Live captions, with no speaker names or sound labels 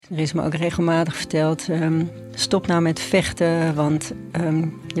Er is me ook regelmatig verteld, stop nou met vechten, want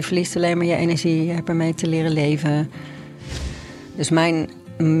je verliest alleen maar je energie. Je hebt ermee te leren leven. Dus mijn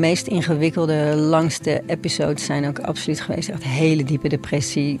meest ingewikkelde, langste episodes zijn ook absoluut geweest. Echt hele diepe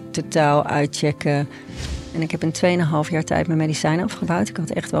depressie, totaal uitchecken. En ik heb in 2,5 jaar tijd mijn medicijnen afgebouwd. Ik had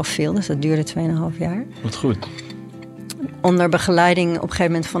echt wel veel, dus dat duurde 2,5 jaar. Wat goed. Onder begeleiding op een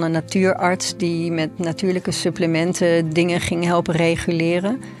gegeven moment van een natuurarts die met natuurlijke supplementen dingen ging helpen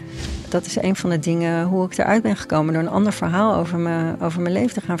reguleren. Dat is een van de dingen hoe ik eruit ben gekomen. Door een ander verhaal over mijn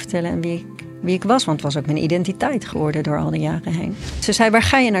leven te gaan vertellen en wie ik was. Want het was ook mijn identiteit geworden door al die jaren heen. Ze zei, waar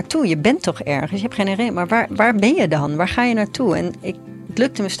ga je naartoe? Je bent toch ergens? Je hebt geen herinnering. Maar waar ben je dan? Waar ga je naartoe? En het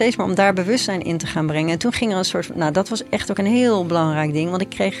lukte me steeds maar om daar bewustzijn in te gaan brengen. En toen ging er een soort... Nou, dat was echt ook een heel belangrijk ding. Want ik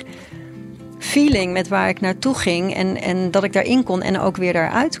kreeg feeling met waar ik naartoe ging. En dat ik daarin kon en ook weer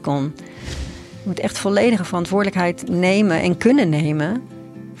daaruit kon. Je moet echt volledige verantwoordelijkheid nemen en kunnen nemen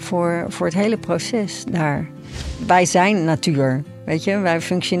voor het hele proces daar. Wij zijn natuur, weet je. Wij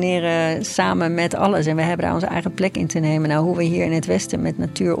functioneren samen met alles en we hebben daar onze eigen plek in te nemen. Nou, hoe we hier in het Westen met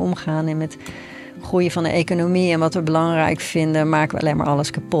natuur omgaan en met groeien van de economie en wat we belangrijk vinden, maken we alleen maar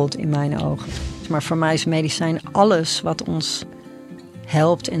alles kapot in mijn ogen. Maar voor mij is medicijn alles wat ons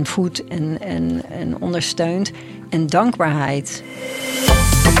helpt en voedt en ondersteunt. En dankbaarheid.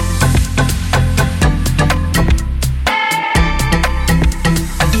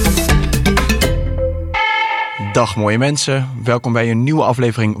 Dag mooie mensen, welkom bij een nieuwe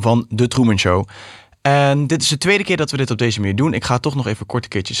aflevering van de Trueman Show. En dit is de tweede keer dat we dit op deze manier doen. Ik ga het toch nog even kort een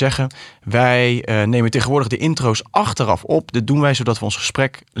keertje zeggen. Wij nemen tegenwoordig de intro's achteraf op. Dit doen wij zodat we ons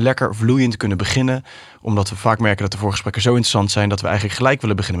gesprek lekker vloeiend kunnen beginnen. Omdat we vaak merken dat de voorgesprekken zo interessant zijn dat we eigenlijk gelijk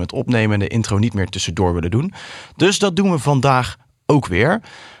willen beginnen met opnemen en de intro niet meer tussendoor willen doen. Dus dat doen we vandaag ook weer.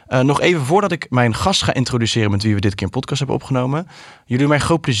 Nog even voordat ik mijn gast ga introduceren met wie we dit keer een podcast hebben opgenomen. Jullie doen mij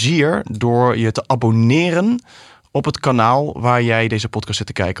groot plezier door je te abonneren op het kanaal waar jij deze podcast zit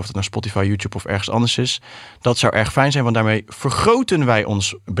te kijken. Of het nou Spotify, YouTube of ergens anders is. Dat zou erg fijn zijn, want daarmee vergroten wij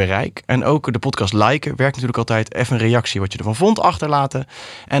ons bereik. En ook de podcast liken werkt natuurlijk altijd. Even een reactie wat je ervan vond achterlaten.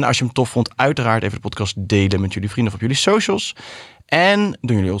 En als je hem tof vond, uiteraard even de podcast delen met jullie vrienden of op jullie socials. En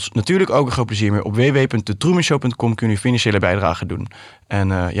doen jullie ons natuurlijk ook een groot plezier mee. Op www.detruemanshow.com kunnen jullie financiële bijdrage doen. En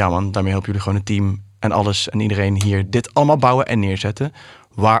daarmee helpen jullie gewoon het team en alles en iedereen hier dit allemaal bouwen en neerzetten.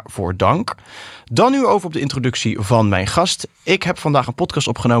 Waarvoor dank. Dan nu over op de introductie van mijn gast. Ik heb vandaag een podcast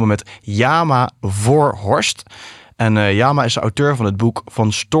opgenomen met Yama Voorhorst. En Yama is de auteur van het boek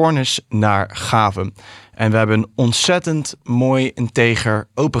Van Stoornis naar Gave. En we hebben een ontzettend mooi, integer,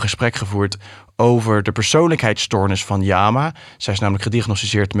 open gesprek gevoerd over de persoonlijkheidsstoornis van Yama. Zij is namelijk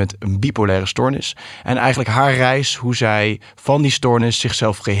gediagnosticeerd met een bipolaire stoornis. En eigenlijk haar reis, hoe zij van die stoornis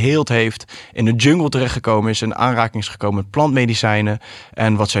zichzelf geheeld heeft, in de jungle terechtgekomen is, in aanraking is gekomen met plantmedicijnen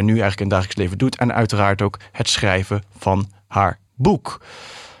en wat zij nu eigenlijk in het dagelijks leven doet. En uiteraard ook het schrijven van haar boek.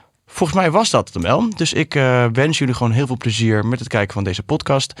 Volgens mij was dat het wel. Dus ik wens jullie gewoon heel veel plezier met het kijken van deze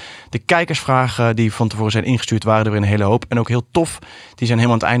podcast. De kijkersvragen die van tevoren zijn ingestuurd waren er weer een hele hoop. En ook heel tof. Die zijn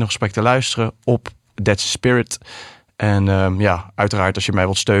helemaal aan het einde van het gesprek te luisteren op That's Spirit. En uiteraard als je mij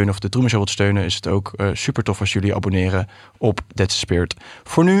wilt steunen of de Trueman Show wilt steunen, is het ook super tof als jullie abonneren op That's Spirit.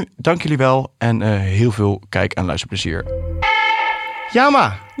 Voor nu, dank jullie wel en heel veel kijk- en luisterplezier.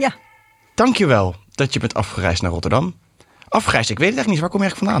 Yama! Ja. Dank je wel dat je bent afgereisd naar Rotterdam. Afgereisd, ik weet het echt niet. Waar kom je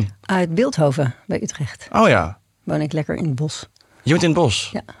eigenlijk vandaan? Uit Bilthoven bij Utrecht. Oh ja. Woon ik lekker in het bos. Je woont in het bos?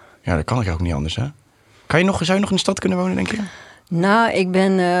 Ja. Ja, dat kan ik ook niet anders, hè? Zou je nog in de stad kunnen wonen, denk je? Nou, ik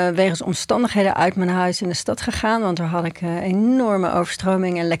ben wegens omstandigheden uit mijn huis in de stad gegaan. Want daar had ik enorme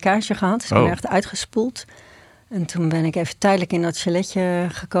overstroming en lekkage gehad. Dus ik ben echt uitgespoeld. En toen ben ik even tijdelijk in dat chaletje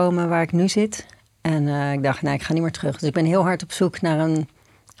gekomen waar ik nu zit. En ik dacht, ik ga niet meer terug. Dus ik ben heel hard op zoek naar een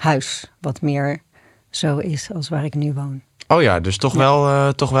huis wat meer zo is als waar ik nu woon. Oh ja, dus toch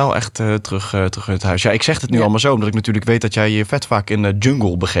wel echt terug in het huis. Ja, ik zeg het nu allemaal zo, omdat ik natuurlijk weet dat jij je vet vaak in de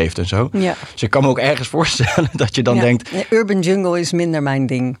jungle begeeft en zo. Ja. Dus ik kan me ook ergens voorstellen dat je dan denkt... Nee, urban jungle is minder mijn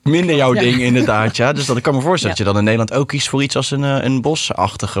ding. Minder jouw ding, inderdaad. Ja. Dus ik kan me voorstellen dat je dan in Nederland ook kiest voor iets als een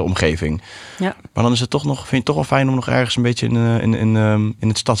bosachtige omgeving. Ja. Maar dan is het toch nog, vind je het toch wel fijn om nog ergens een beetje in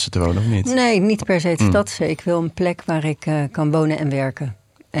het stadse te wonen, of niet? Nee, niet per se het stadse. Ik wil een plek waar ik kan wonen en werken.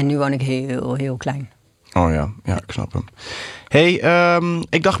 En nu woon ik heel, heel klein. Oh ja, ik snap hem. Hey,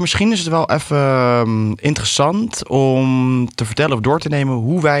 ik dacht misschien is het wel even interessant om te vertellen of door te nemen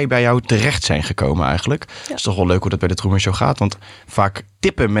hoe wij bij jou terecht zijn gekomen eigenlijk. Ja. Het is toch wel leuk hoe dat bij de Trueman Show gaat, want vaak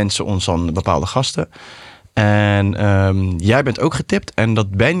tippen mensen ons aan bepaalde gasten. En jij bent ook getipt en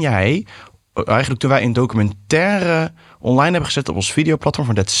dat ben jij eigenlijk toen wij een documentaire online hebben gezet op ons videoplatform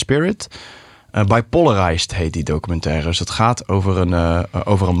van That Spirit. Bipolarized heet die documentaire. Dus het gaat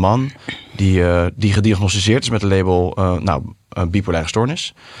over een man die gediagnosticeerd is met een label bipolaire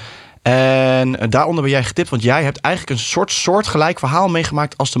stoornis. En daaronder ben jij getipt, want jij hebt eigenlijk een soortgelijk verhaal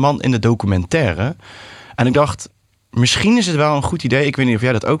meegemaakt als de man in de documentaire. En ik dacht, misschien is het wel een goed idee, ik weet niet of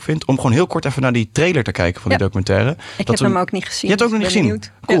jij dat ook vindt, om gewoon heel kort even naar die trailer te kijken van die documentaire. Ik heb hem ook niet gezien. Je hebt het ook nog niet gezien?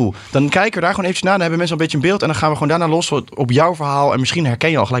 Benieuwd. Cool. Ja. Dan kijken we daar gewoon eventjes naar, dan hebben mensen een beetje een beeld en dan gaan we gewoon daarna los op jouw verhaal. En misschien herken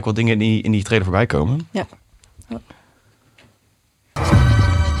je al gelijk wat dingen in die trailer voorbij komen. Ja.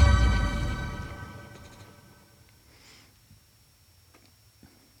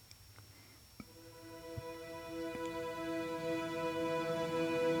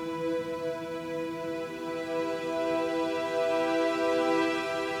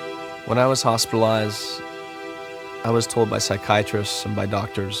 When I was hospitalized, I was told by psychiatrists and by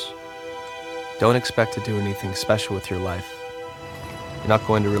doctors, don't expect to do anything special with your life. You're not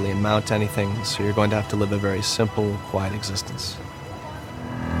going to really amount to anything, so you're going to have to live a very simple, quiet existence.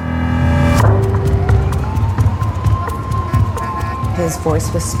 His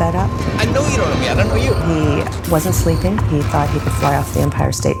voice was sped up. I know you don't know me, I don't know you. He wasn't sleeping. He thought he could fly off the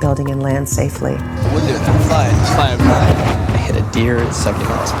Empire State Building and land safely. I wouldn't do that. Fly. I hit a deer at 70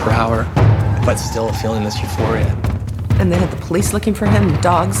 miles per hour, but still feeling this euphoria. And they had the police looking for him,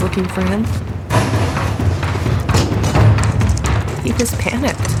 dogs looking for him. He was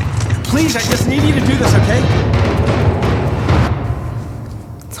panicked. Please, I just need you to do this, okay?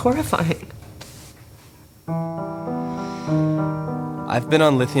 It's horrifying. I've been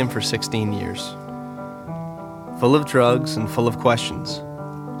on lithium for 16 years. Full of drugs and full of questions.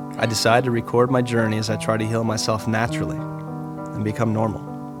 I decided to record my journey as I try to heal myself naturally and become normal.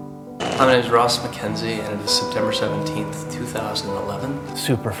 My name is Ross McKenzie, and it is September 17th, 2011.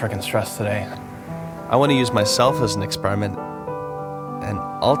 Super freaking stressed today. I want to use myself as an experiment and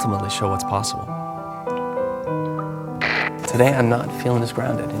ultimately show what's possible. Today I'm not feeling as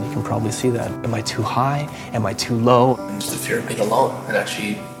grounded, and you can probably see that. Am I too high? Am I too low? It's the fear of being alone and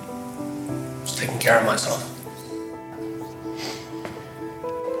actually just taking care of myself.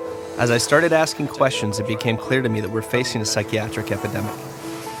 As I started asking questions, it became clear to me that we're facing a psychiatric epidemic.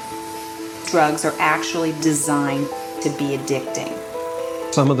 Drugs are actually designed to be addicting.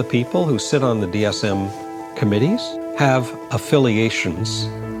 Some of the people who sit on the DSM committees have affiliations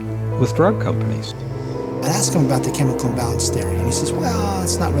with drug companies. I asked him about the chemical imbalance theory, and he says, well,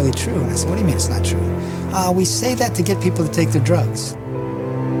 it's not really true. And I said, what do you mean it's not true? We say that to get people to take their drugs.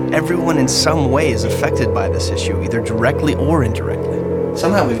 Everyone in some way is affected by this issue, either directly or indirectly.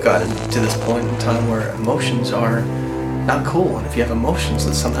 Somehow we've gotten to this point in time where emotions are not cool, and if you have emotions,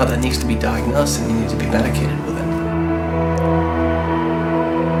 that somehow that needs to be diagnosed and you need to be medicated with it.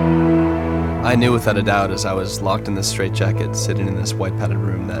 I knew without a doubt as I was locked in this straitjacket, sitting in this white padded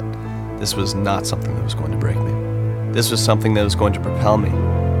room, that this was not something that was going to break me. This was something that was going to propel me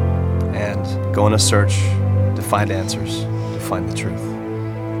and go on a search to find answers, to find the truth.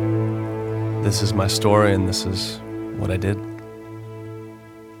 This is my story and this is what I did.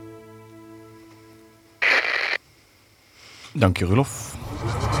 Dank je, Roelof.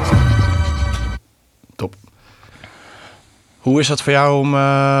 Top. Hoe is dat voor jou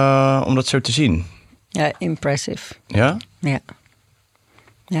om dat zo te zien? Ja, impressive. Ja? Ja.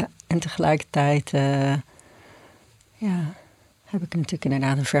 Ja, en tegelijkertijd heb ik natuurlijk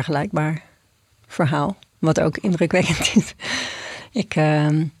inderdaad een vergelijkbaar verhaal. Wat ook indrukwekkend is.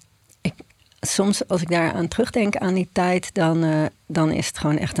 Soms als ik daaraan terugdenk aan die tijd, dan is het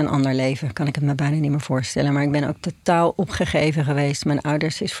gewoon echt een ander leven. Kan ik het me bijna niet meer voorstellen. Maar ik ben ook totaal opgegeven geweest. Mijn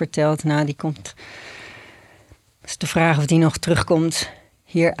ouders is verteld, die komt... Het is de vraag of die nog terugkomt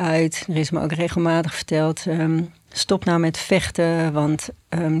hieruit. Er is me ook regelmatig verteld... stop nou met vechten, want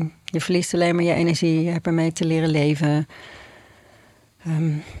je verliest alleen maar je energie. Je hebt ermee te leren leven.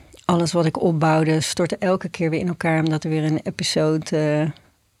 Alles wat ik opbouwde stortte elke keer weer in elkaar... omdat er weer een episode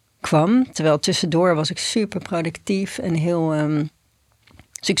kwam. Terwijl tussendoor was ik super productief en heel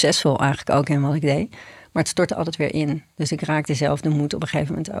succesvol eigenlijk ook in wat ik deed. Maar het stortte altijd weer in. Dus ik raakte zelf de moed op een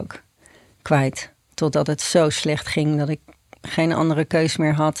gegeven moment ook kwijt. Totdat het zo slecht ging dat ik geen andere keus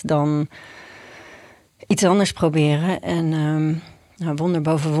meer had dan... iets anders proberen. En wonder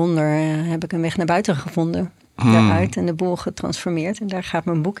boven wonder heb ik een weg naar buiten gevonden. Daaruit en de boel getransformeerd. En daar gaat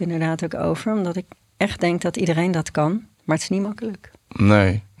mijn boek inderdaad ook over. Omdat ik echt denk dat iedereen dat kan. Maar het is niet makkelijk.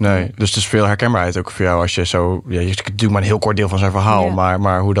 Nee. Dus er is veel herkenbaarheid ook voor jou. Als je zo... Ja, je doet maar een heel kort deel van zijn verhaal. Ja.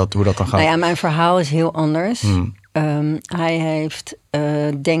 Maar hoe dat dan gaat. Nou ja, mijn verhaal is heel anders. Hij heeft,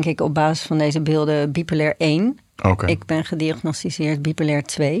 denk ik, op basis van deze beelden bipolair 1. Okay. Ik ben gediagnosticeerd bipolair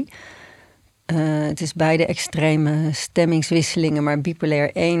 2. Het is beide extreme stemmingswisselingen, maar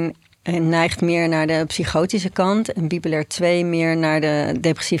bipolair 1 neigt meer naar de psychotische kant en bipolair 2 meer naar de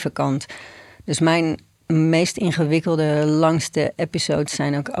depressieve kant. Dus mijn meest ingewikkelde, langste episodes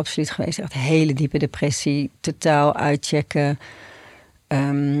zijn ook absoluut geweest. Echt hele diepe depressie, totaal uitchecken,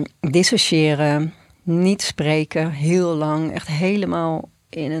 dissociëren, niet spreken, heel lang. Echt helemaal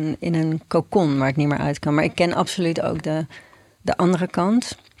in een cocon waar ik niet meer uit kan. Maar ik ken absoluut ook de andere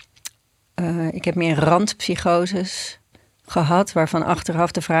kant. Ik heb meer randpsychoses gehad, waarvan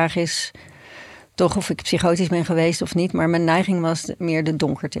achteraf de vraag is toch of ik psychotisch ben geweest of niet. Maar mijn neiging was meer de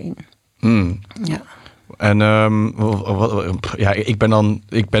donkerte in. Ja. En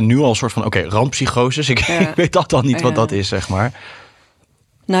ik ben nu al een soort van, randpsychoses. Ik weet dat dan niet wat dat is, zeg maar.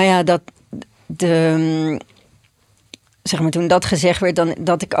 Nou ja, zeg maar toen dat gezegd werd, dan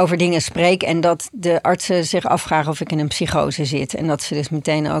dat ik over dingen spreek en dat de artsen zich afvragen of ik in een psychose zit. En dat ze dus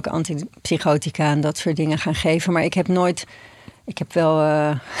meteen ook antipsychotica en dat soort dingen gaan geven. Maar ik heb wel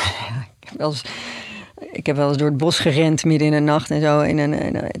eens door het bos gerend midden in de nacht en zo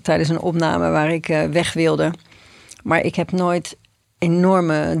tijdens een opname waar ik weg wilde. Maar ik heb nooit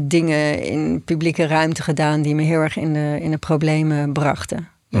enorme dingen in publieke ruimte gedaan die me heel erg in de problemen brachten.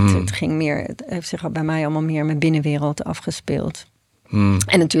 Het heeft zich bij mij allemaal meer mijn binnenwereld afgespeeld.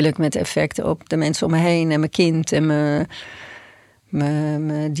 En natuurlijk met effecten op de mensen om me heen en mijn kind en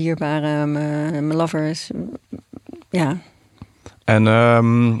mijn dierbaren, mijn lovers. Ja. En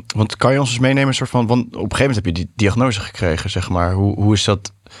want kan je ons eens meenemen, een soort van, want op een gegeven moment heb je die diagnose gekregen, zeg maar. Hoe is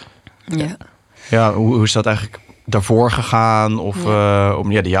dat? Ja. Ja, hoe is dat eigenlijk daarvoor gegaan? Of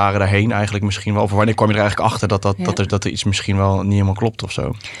de jaren daarheen eigenlijk misschien wel? Of wanneer kwam je er eigenlijk achter dat er iets misschien wel niet helemaal klopt of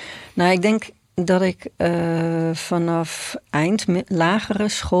zo? Nou, ik denk dat ik vanaf eind lagere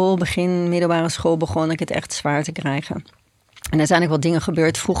school, begin middelbare school, begon ik het echt zwaar te krijgen. En er zijn ook wat dingen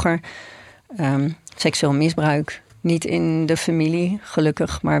gebeurd vroeger. Seksueel misbruik. Niet in de familie,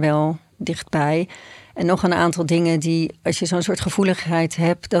 gelukkig, maar wel dichtbij. En nog een aantal dingen die, als je zo'n soort gevoeligheid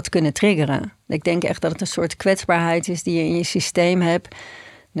hebt, dat kunnen triggeren. Ik denk echt dat het een soort kwetsbaarheid is die je in je systeem hebt.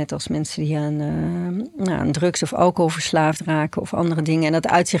 Net als mensen die aan drugs of alcohol verslaafd raken of andere dingen. En dat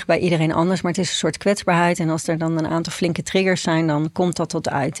uitzicht bij iedereen anders, maar het is een soort kwetsbaarheid. En als er dan een aantal flinke triggers zijn, dan komt dat tot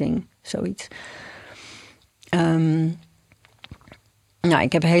uiting. Zoiets.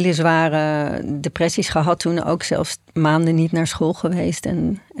 Ik heb hele zware depressies gehad toen. Ook zelfs maanden niet naar school geweest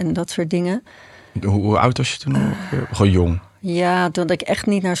en dat soort dingen. Hoe oud was je toen? Gewoon jong? Ja, toen ik echt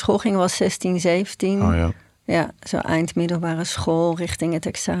niet naar school ging was 16, 17. Oh ja. Ja, zo eind middelbare school richting het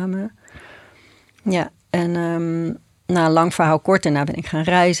examen. Ja, en lang verhaal kort. Daarna ben ik gaan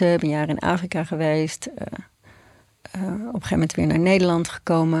reizen. Ben een jaar in Afrika geweest. Op een gegeven moment weer naar Nederland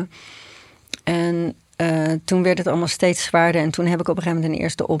gekomen. En toen werd het allemaal steeds zwaarder. En toen heb ik op een gegeven moment een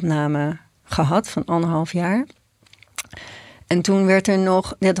eerste opname gehad van 1,5 jaar. En toen werd er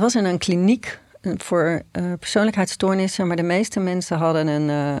nog... Het was in een kliniek voor persoonlijkheidsstoornissen. Maar de meeste mensen hadden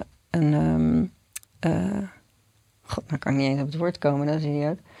God, dan kan ik niet eens op het woord komen. Dat is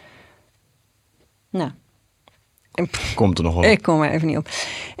idioot. Nou. Komt er nog wel. Ik kom er even niet op.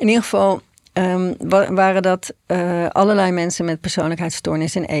 In ieder geval waren dat allerlei mensen met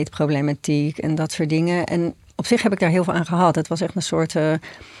persoonlijkheidsstoornissen en eetproblematiek en dat soort dingen. En op zich heb ik daar heel veel aan gehad. Het was echt een soort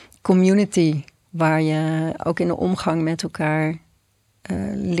community waar je ook in de omgang met elkaar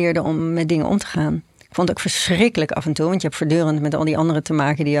leerde om met dingen om te gaan. Ik vond het ook verschrikkelijk af en toe, want je hebt voortdurend met al die anderen te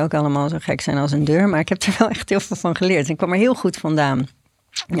maken die ook allemaal zo gek zijn als een deur. Maar ik heb er wel echt heel veel van geleerd. En ik kwam er heel goed vandaan.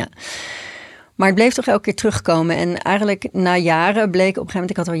 Ja. Maar het bleef toch elke keer terugkomen. En eigenlijk na jaren bleek op een gegeven moment...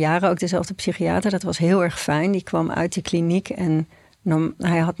 Ik had al jaren ook dezelfde psychiater. Dat was heel erg fijn. Die kwam uit die kliniek. En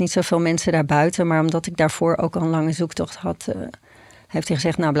hij had niet zoveel mensen daarbuiten. Maar omdat ik daarvoor ook al een lange zoektocht had... heeft hij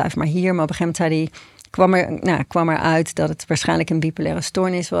gezegd, nou blijf maar hier. Maar op een gegeven moment zei hij... kwam er uit dat het waarschijnlijk een bipolaire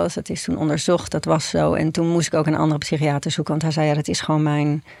stoornis was. Het is toen onderzocht, dat was zo. En toen moest ik ook een andere psychiater zoeken. Want hij zei, ja, dat is gewoon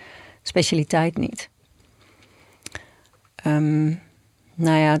mijn specialiteit niet.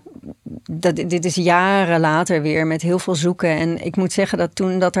 Dit is jaren later weer met heel veel zoeken. En ik moet zeggen dat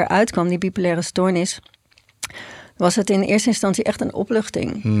toen dat eruit kwam, die bipolaire stoornis... was het in eerste instantie echt een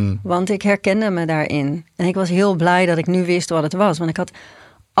opluchting. Want ik herkende me daarin. En ik was heel blij dat ik nu wist wat het was. Want ik had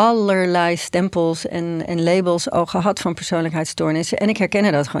allerlei stempels en labels al gehad van persoonlijkheidsstoornissen. En ik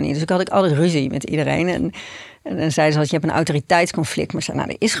herkende dat gewoon niet. Dus ik had altijd ruzie met iedereen. En dan zeiden ze altijd, je hebt een autoriteitsconflict. Maar ik zei,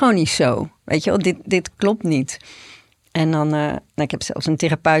 dat is gewoon niet zo. Weet je wel, dit klopt niet. En dan, ik heb zelfs een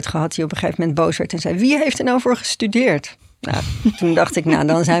therapeut gehad die op een gegeven moment boos werd en zei, wie heeft er nou voor gestudeerd? Nou, toen dacht ik,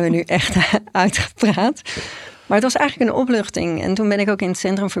 dan zijn we nu echt uitgepraat. Maar het was eigenlijk een opluchting. En toen ben ik ook in het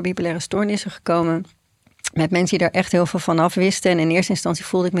Centrum voor Bipolaire Stoornissen gekomen. Met mensen die daar echt heel veel van af wisten. En in eerste instantie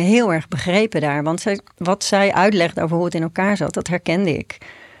voelde ik me heel erg begrepen daar. Want wat zij uitlegde over hoe het in elkaar zat, dat herkende ik.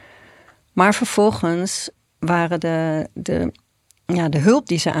 Maar vervolgens waren de hulp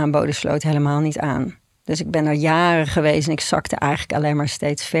die ze aanboden sloot helemaal niet aan. Dus ik ben er jaren geweest en ik zakte eigenlijk alleen maar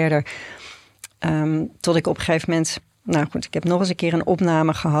steeds verder. Tot ik op een gegeven moment... Nou goed, ik heb nog eens een keer een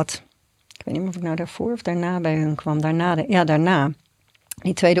opname gehad. Ik weet niet meer of ik nou daarvoor of daarna bij hun kwam. Daarna.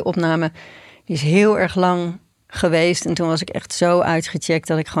 Die tweede opname, die is heel erg lang geweest. En toen was ik echt zo uitgecheckt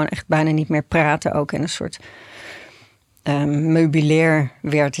dat ik gewoon echt bijna niet meer praatte. Ook in een soort meubilair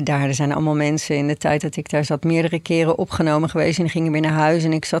werd daar. Er zijn allemaal mensen in de tijd dat ik daar zat meerdere keren opgenomen geweest. En die gingen weer naar huis.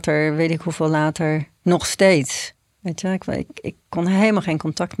 En ik zat er, weet ik hoeveel later, nog steeds. Weet je, ik kon helemaal geen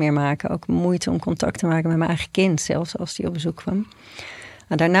contact meer maken. Ook moeite om contact te maken met mijn eigen kind, zelfs als die op bezoek kwam.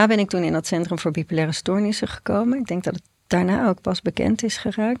 En daarna ben ik toen in dat Centrum voor Bipolaire Stoornissen gekomen. Ik denk dat het daarna ook pas bekend is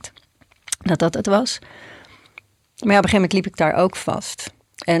geraakt dat het was. Maar ja, op een gegeven moment liep ik daar ook vast.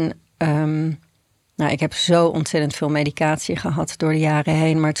 En ik heb zo ontzettend veel medicatie gehad door de jaren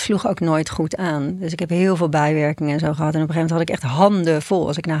heen, maar het sloeg ook nooit goed aan. Dus ik heb heel veel bijwerkingen en zo gehad. En op een gegeven moment had ik echt handen vol.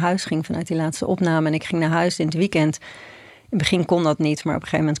 Als ik naar huis ging vanuit die laatste opname en ik ging naar huis in het weekend. In het begin kon dat niet, maar op een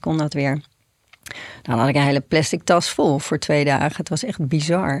gegeven moment kon dat weer. Dan had ik een hele plastic tas vol voor 2 dagen. Het was echt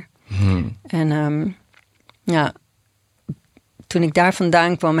bizar. En toen ik daar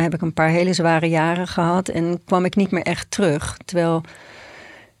vandaan kwam, heb ik een paar hele zware jaren gehad en kwam ik niet meer echt terug. Terwijl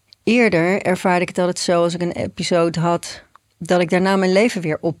eerder ervaarde ik het altijd zo, als ik een episode had, dat ik daarna mijn leven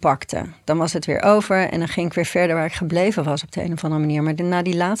weer oppakte. Dan was het weer over en dan ging ik weer verder waar ik gebleven was op de een of andere manier. Maar na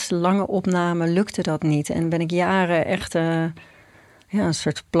die laatste lange opname lukte dat niet. En ben ik jaren echt een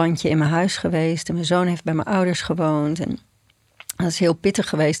soort plantje in mijn huis geweest. En mijn zoon heeft bij mijn ouders gewoond. En dat is heel pittig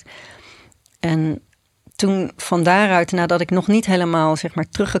geweest. En toen van daaruit, nadat ik nog niet helemaal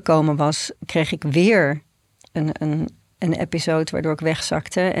teruggekomen was, kreeg ik weer een episode waardoor ik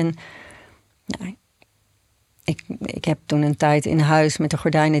wegzakte. En ik heb toen een tijd in huis met de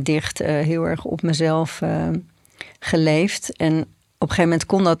gordijnen dicht heel erg op mezelf geleefd. En op een gegeven moment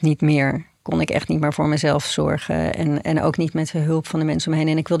kon dat niet meer. Kon ik echt niet meer voor mezelf zorgen. En ook niet met de hulp van de mensen om me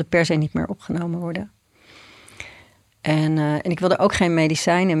heen. En ik wilde per se niet meer opgenomen worden. En ik wilde ook geen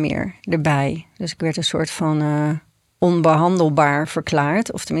medicijnen meer erbij. Dus ik werd een soort van onbehandelbaar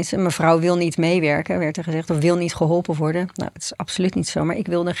verklaard. Of tenminste, mevrouw wil niet meewerken, werd er gezegd. Of wil niet geholpen worden. Nou, het is absoluut niet zo. Maar ik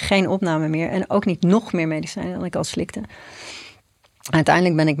wilde geen opname meer. En ook niet nog meer medicijnen dan ik al slikte.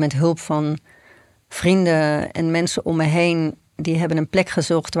 Uiteindelijk ben ik met hulp van vrienden en mensen om me heen, die hebben een plek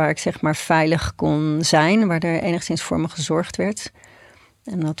gezocht waar ik veilig kon zijn. Waar er enigszins voor me gezorgd werd.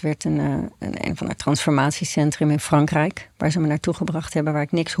 En dat werd een van de transformatiecentrum in Frankrijk. Waar ze me naartoe gebracht hebben. Waar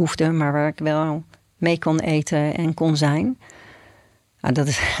ik niks hoefde, maar waar ik wel mee kon eten en kon zijn. Nou,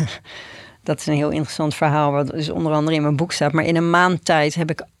 dat is een heel interessant verhaal. Wat dus onder andere in mijn boek staat. Maar in een maand tijd heb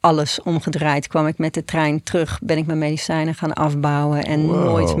ik alles omgedraaid. Kwam ik met de trein terug. Ben ik mijn medicijnen gaan afbouwen. En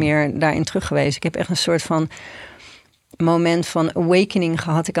nooit meer daarin terug geweest. Ik heb echt een soort van moment van awakening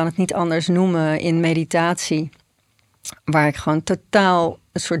gehad. Ik kan het niet anders noemen in meditatie. Waar ik gewoon totaal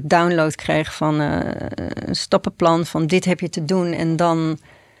een soort download kreeg van een stappenplan van dit heb je te doen en dan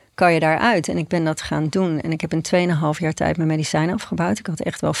kan je daaruit. En ik ben dat gaan doen. En ik heb in 2,5 jaar tijd mijn medicijnen afgebouwd. Ik had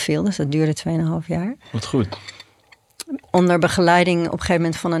echt wel veel, dus dat duurde 2,5 jaar. Wat goed. Onder begeleiding op een gegeven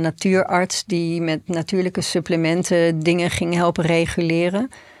moment van een natuurarts die met natuurlijke supplementen dingen ging helpen reguleren.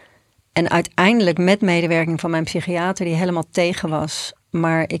 En uiteindelijk met medewerking van mijn psychiater die helemaal tegen was.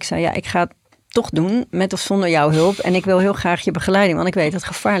 Maar ik zei, ik ga het toch doen, met of zonder jouw hulp. En ik wil heel graag je begeleiding, want ik weet dat het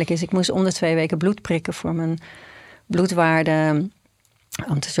gevaarlijk is. Ik moest om de 2 weken bloed prikken voor mijn bloedwaarde,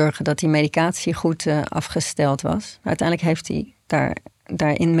 om te zorgen dat die medicatie goed afgesteld was. Uiteindelijk heeft hij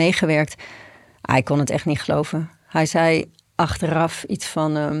daarin meegewerkt. Hij kon het echt niet geloven. Hij zei achteraf iets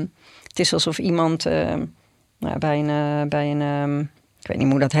van, het is alsof iemand bij een ik weet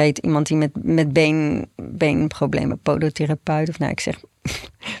niet hoe dat heet, iemand die met beenproblemen, podotherapeut of ik zeg,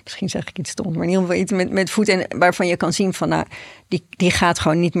 misschien zeg ik iets stom, maar in ieder geval iets met voet en waarvan je kan zien van, die gaat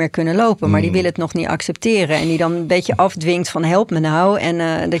gewoon niet meer kunnen lopen, maar die wil het nog niet accepteren en die dan een beetje afdwingt van help me nou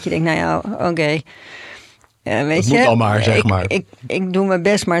en dat je denkt, oké. Weet je, moet al maar, maar. Ik doe mijn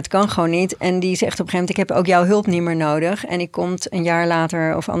best, maar het kan gewoon niet. En die zegt op een gegeven moment, ik heb ook jouw hulp niet meer nodig. En die komt een jaar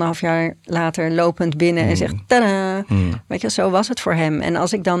later of 1,5 jaar later lopend binnen en zegt, tada. Weet je, zo was het voor hem. En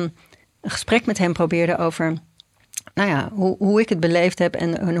als ik dan een gesprek met hem probeerde over, hoe ik het beleefd heb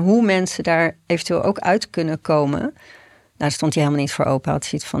en hoe mensen daar eventueel ook uit kunnen komen. Daar stond hij helemaal niet voor open. Hij had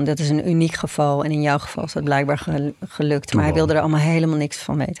zoiets van, dit is een uniek geval. En in jouw geval is dat blijkbaar gelukt. Maar hij wilde er allemaal helemaal niks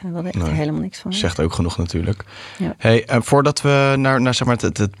van weten. Hij wilde echt helemaal niks van weten. Zegt ook genoeg natuurlijk. Ja. Hey, voordat we naar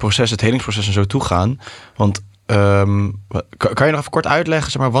het proces, het helingsproces en zo toe gaan. Want kan je nog even kort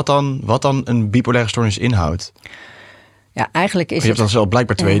uitleggen wat dan een bipolaire stoornis inhoudt? Ja, eigenlijk is je hebt dan zelf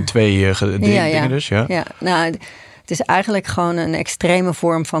blijkbaar twee dingen dus. Ja. Ja, nou, het is eigenlijk gewoon een extreme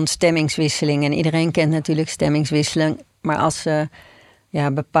vorm van stemmingswisseling. En iedereen kent natuurlijk stemmingswisseling. Maar als ze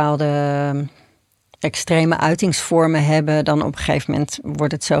bepaalde extreme uitingsvormen hebben, dan op een gegeven moment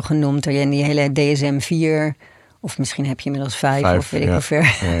wordt het zo genoemd. In die hele DSM-4, of misschien heb je inmiddels 5 of weet ik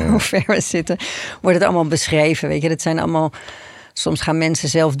hoe ver we zitten, wordt het allemaal beschreven. Weet je, dat zijn allemaal. Soms gaan mensen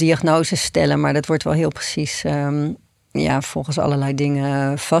zelf diagnoses stellen, maar dat wordt wel heel precies volgens allerlei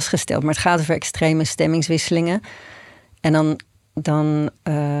dingen vastgesteld. Maar het gaat over extreme stemmingswisselingen. En dan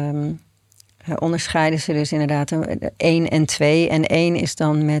onderscheiden ze dus inderdaad 1 en 2. En 1 is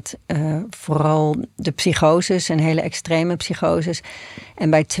dan met vooral de psychoses en hele extreme psychoses. En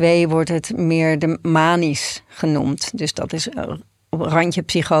bij 2 wordt het meer de manisch genoemd. Dus dat is op randje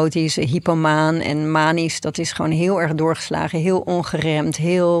psychotisch, hypomaan en manisch. Dat is gewoon heel erg doorgeslagen, heel ongeremd,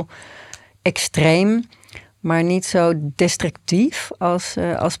 heel extreem. Maar niet zo destructief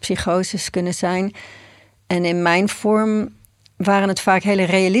als psychoses kunnen zijn. En in mijn vorm waren het vaak hele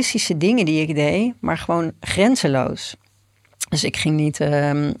realistische dingen die ik deed, maar gewoon grenzeloos. Dus ik ging niet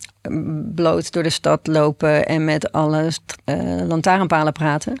bloot door de stad lopen en met alle lantaarnpalen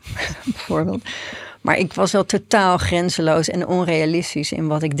praten, bijvoorbeeld. Maar ik was wel totaal grenzeloos en onrealistisch in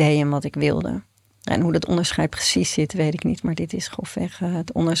wat ik deed en wat ik wilde. En hoe dat onderscheid precies zit, weet ik niet. Maar dit is grofweg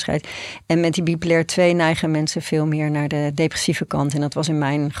het onderscheid. En met die bipolair 2 neigen mensen veel meer naar de depressieve kant. En dat was in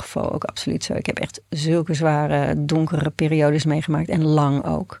mijn geval ook absoluut zo. Ik heb echt zulke zware, donkere periodes meegemaakt. En lang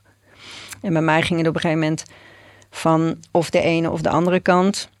ook. En bij mij ging het op een gegeven moment van of de ene of de andere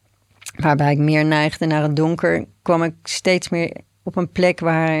kant. Waarbij ik meer neigde naar het donker, kwam ik steeds meer op een plek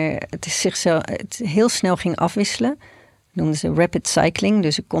waar het heel snel ging afwisselen. Noemden ze rapid cycling.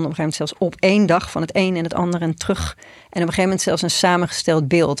 Dus ik kon op een gegeven moment zelfs op 1 dag van het een en het andere en terug. En op een gegeven moment zelfs een samengesteld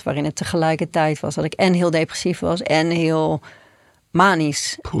beeld waarin het tegelijkertijd was dat ik en heel depressief was en heel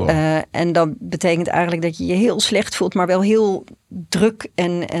manisch. En dat betekent eigenlijk dat je je heel slecht voelt, maar wel heel druk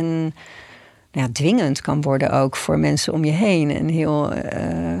en dwingend kan worden ook voor mensen om je heen. En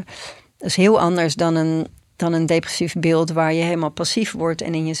dat is heel anders dan een depressief beeld waar je helemaal passief wordt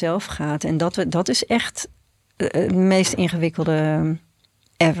en in jezelf gaat. En dat is echt het meest ingewikkelde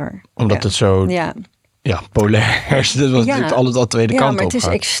ever. Omdat het zo polair is. Dat was natuurlijk alles al tweede kant op. Ja, maar het is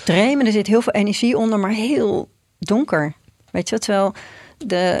extreem en er zit heel veel energie onder, maar heel donker. Weet je wat? Terwijl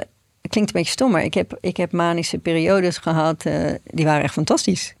het klinkt een beetje stom, maar ik heb manische periodes gehad. Die waren echt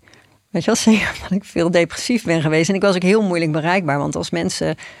fantastisch. Weet je wel? Zeker dat ik veel depressief ben geweest. En ik was ook heel moeilijk bereikbaar. Want als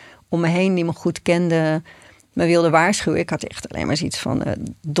mensen om me heen die me goed kenden me wilden waarschuwen, ik had echt alleen maar zoiets van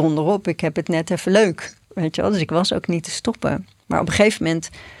donder op. Ik heb het net even leuk. Weet je wel? Dus ik was ook niet te stoppen. Maar op een gegeven moment,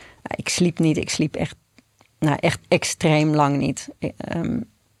 ik sliep niet. Ik sliep echt extreem lang niet.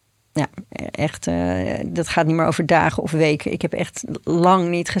 Dat gaat niet meer over dagen of weken. Ik heb echt lang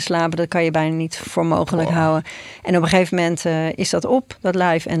niet geslapen. Dat kan je bijna niet voor mogelijk houden. En op een gegeven moment is dat op, dat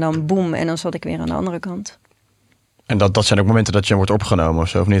lijf. En dan boem, en dan zat ik weer aan de andere kant. En dat zijn ook momenten dat je wordt opgenomen of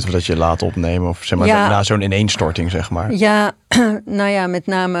zo, of niet? Of dat je laat opnemen, of zeg maar na zo'n ineenstorting, zeg maar. Ja, met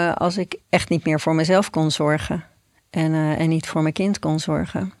name als ik echt niet meer voor mezelf kon zorgen. En niet voor mijn kind kon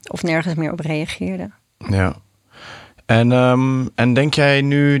zorgen. Of nergens meer op reageerde. Ja. En denk jij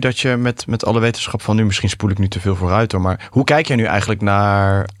nu dat je met alle wetenschap van nu, misschien spoel ik nu te veel vooruit hoor, maar hoe kijk jij nu eigenlijk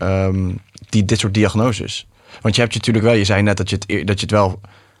naar dit soort diagnoses? Want je hebt je natuurlijk wel, je zei net dat je het wel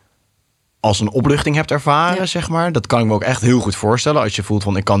als een opluchting hebt ervaren, zeg maar. Dat kan ik me ook echt heel goed voorstellen. Als je voelt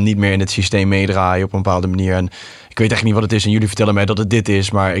van, ik kan niet meer in het systeem meedraaien op een bepaalde manier. En ik weet echt niet wat het is. En jullie vertellen mij dat het dit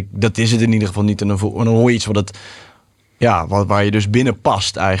is. Maar dat is het in ieder geval niet. En dan hoor je iets waar je dus binnen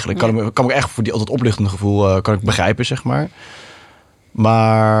past eigenlijk. Kan ik echt voor dat opluchtende gevoel kan ik begrijpen, zeg maar.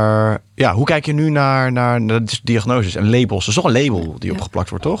 Maar ja, hoe kijk je nu naar diagnoses en labels? Dat is toch een label die opgeplakt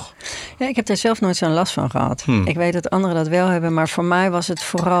wordt, toch? Ja, ik heb er zelf nooit zo'n last van gehad. Ik weet dat anderen dat wel hebben, maar voor mij was het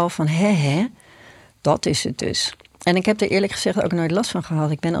vooral van dat is het dus. En ik heb er eerlijk gezegd ook nooit last van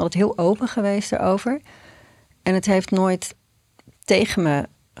gehad. Ik ben altijd heel open geweest daarover. En het heeft nooit tegen me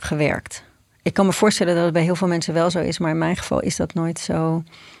gewerkt. Ik kan me voorstellen dat het bij heel veel mensen wel zo is, maar in mijn geval is dat nooit zo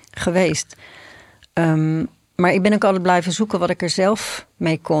geweest. Maar ik ben ook altijd blijven zoeken wat ik er zelf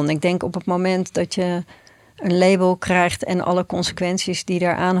mee kon. Ik denk op het moment dat je een label krijgt en alle consequenties die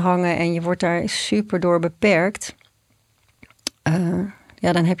daaraan hangen en je wordt daar super door beperkt,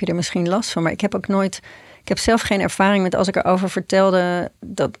 dan heb je er misschien last van. Maar ik heb zelf geen ervaring met als ik erover vertelde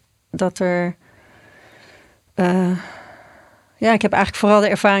dat er Ja, ik heb eigenlijk vooral de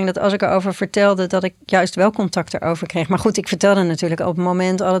ervaring dat als ik erover vertelde, dat ik juist wel contact erover kreeg. Maar goed, ik vertelde natuurlijk op het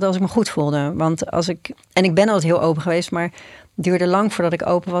moment altijd als ik me goed voelde. Want en ik ben altijd heel open geweest, maar het duurde lang voordat ik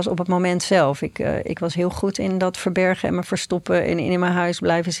open was op het moment zelf. Ik was heel goed in dat verbergen en me verstoppen en in mijn huis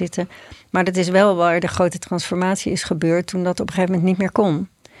blijven zitten. Maar dat is wel waar de grote transformatie is gebeurd toen dat op een gegeven moment niet meer kon.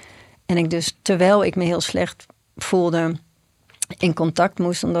 En ik dus, terwijl ik me heel slecht voelde, in contact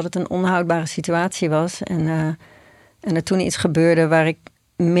moest, omdat het een onhoudbare situatie was. En er toen iets gebeurde waar ik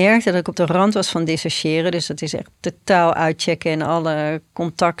merkte dat ik op de rand was van dissociëren. Dus dat is echt totaal uitchecken en alle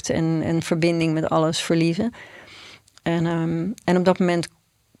contact en verbinding met alles verliezen. En op dat moment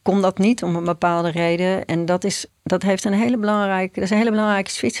kon dat niet om een bepaalde reden. En dat is een hele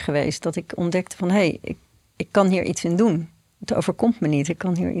belangrijke switch geweest. Dat ik ontdekte van, ik kan hier iets in doen. Het overkomt me niet, ik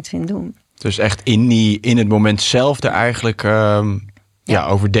kan hier iets in doen. Dus echt in het moment zelf er eigenlijk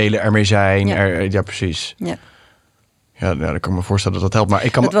over delen, ermee zijn. Ja, precies. Ja. Ja, dan kan ik me voorstellen dat dat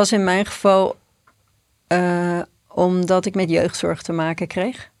helpt. Maar het was in mijn geval omdat ik met jeugdzorg te maken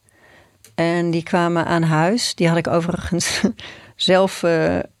kreeg. En die kwamen aan huis. Die had ik overigens zelf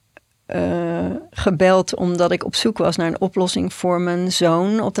gebeld, omdat ik op zoek was naar een oplossing voor mijn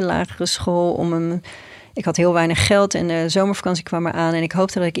zoon op de lagere school. Ik had heel weinig geld en de zomervakantie kwam eraan en ik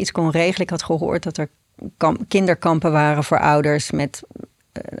hoopte dat ik iets kon regelen. Ik had gehoord dat er kinderkampen waren voor ouders met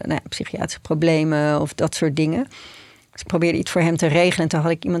psychiatrische problemen of dat soort dingen. Dus ik probeerde iets voor hem te regelen. En toen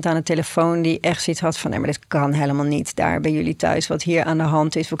had ik iemand aan de telefoon die echt zoiets had van, nee, maar dit kan helemaal niet. Daar bij jullie thuis, wat hier aan de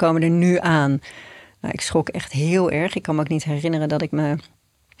hand is. We komen er nu aan. Nou, ik schrok echt heel erg. Ik kan me ook niet herinneren dat ik mijn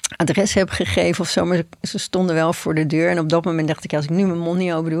adres heb gegeven of zo. Maar ze stonden wel voor de deur. En op dat moment dacht ik, als ik nu mijn mond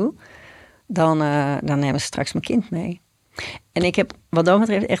niet open doe, dan nemen ze straks mijn kind mee. En ik heb wat dat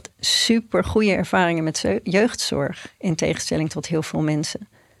betreft echt super goede ervaringen met jeugdzorg. In tegenstelling tot heel veel mensen.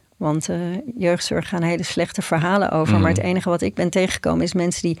 Want jeugdzorg gaan hele slechte verhalen over. Maar het enige wat ik ben tegengekomen is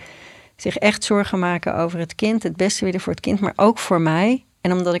mensen die zich echt zorgen maken over het kind. Het beste willen voor het kind, maar ook voor mij.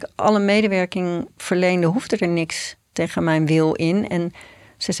 En omdat ik alle medewerking verleende, hoefde er niks tegen mijn wil in. En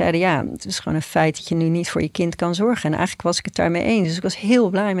ze zeiden, het is gewoon een feit dat je nu niet voor je kind kan zorgen. En eigenlijk was ik het daarmee eens. Dus ik was heel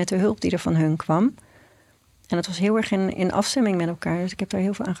blij met de hulp die er van hun kwam. En het was heel erg in afstemming met elkaar. Dus ik heb daar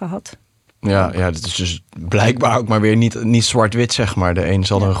heel veel aan gehad. Ja, dat is dus blijkbaar ook maar weer niet zwart-wit, zeg maar. De een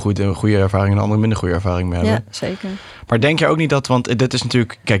zal er een goede ervaring en de ander minder goede ervaring mee hebben. Ja, zeker. Maar denk je ook niet dat, want dit is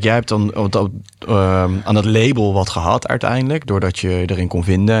natuurlijk, kijk, jij hebt dan aan het label wat gehad uiteindelijk, doordat je erin kon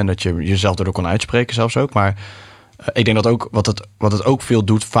vinden en dat je jezelf erdoor kon uitspreken zelfs ook. Maar ik denk dat ook, wat het ook veel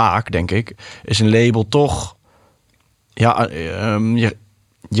doet vaak, denk ik, is een label toch,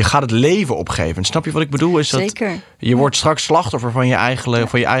 je gaat het leven opgeven. Snap je wat ik bedoel? Is dat zeker. Je wordt straks slachtoffer van je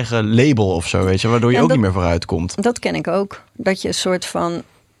eigen label of zo, weet je, waardoor je ook niet meer vooruit komt. Dat ken ik ook. Dat je een soort van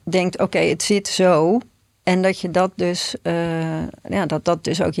denkt, oké, het zit zo. En dat je dat dus, dat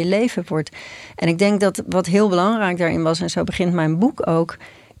dus ook je leven wordt. En ik denk dat wat heel belangrijk daarin was, en zo begint mijn boek ook,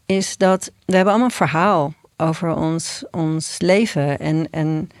 is dat we hebben allemaal een verhaal over ons leven.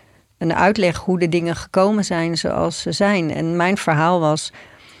 En een uitleg hoe de dingen gekomen zijn zoals ze zijn. En mijn verhaal was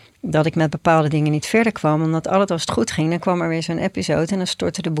dat ik met bepaalde dingen niet verder kwam. Omdat altijd als het goed ging, dan kwam er weer zo'n episode en dan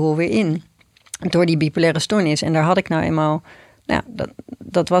stortte de boel weer in. Door die bipolaire stoornis. En daar had ik nou eenmaal,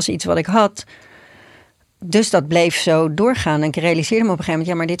 dat was iets wat ik had. Dus dat bleef zo doorgaan. En ik realiseerde me op een gegeven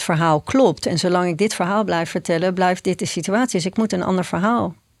moment, maar dit verhaal klopt. En zolang ik dit verhaal blijf vertellen, blijft dit de situatie. Dus ik moet een ander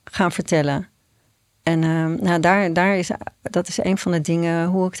verhaal gaan vertellen. En dat is een van de dingen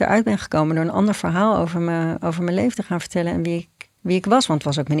hoe ik eruit ben gekomen. Door een ander verhaal over mijn leven te gaan vertellen. En wie ik was. Want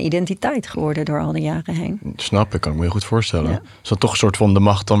het was ook mijn identiteit geworden door al die jaren heen. Snap ik, kan ik me heel goed voorstellen. Ja. Dus dat toch een soort van de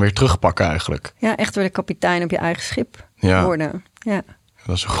macht dan weer terugpakken eigenlijk. Ja, echt weer de kapitein op je eigen schip worden. Ja.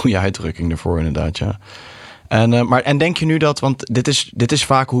 Dat is een goede uitdrukking ervoor inderdaad, ja. En denk je nu dat, want dit is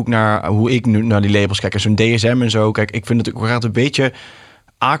vaak hoe ik nu naar die labels kijk. En zo'n DSM en zo. Kijk, ik vind het ook een beetje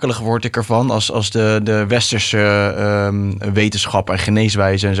akelig word ik ervan als de westerse wetenschap en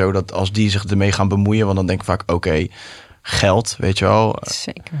geneeswijze en zo, dat als die zich ermee gaan bemoeien, want dan denk ik vaak, oké, geld, weet je wel.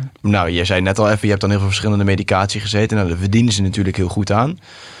 Zeker. Nou, je zei net al even, je hebt dan heel veel verschillende medicatie gezeten. Nou, daar verdienen ze natuurlijk heel goed aan.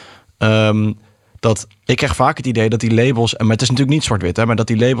 Dat ik krijg vaak het idee dat die labels, maar het is natuurlijk niet zwart-wit, hè, maar dat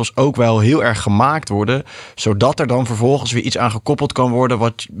die labels ook wel heel erg gemaakt worden, zodat er dan vervolgens weer iets aan gekoppeld kan worden,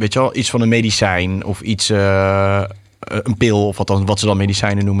 wat, weet je wel, iets van een medicijn of iets, een pil of wat ze dan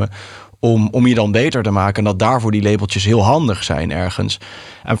medicijnen noemen, om je dan beter te maken, en dat daarvoor die labeltjes heel handig zijn ergens.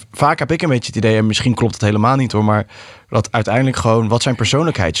 En vaak heb ik een beetje het idee, en misschien klopt het helemaal niet hoor, maar dat uiteindelijk gewoon, wat zijn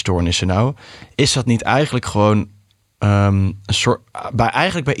persoonlijkheidsstoornissen nou? Is dat niet eigenlijk gewoon een soort,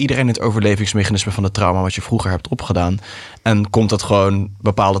 eigenlijk bij iedereen het overlevingsmechanisme van het trauma wat je vroeger hebt opgedaan. En komt dat gewoon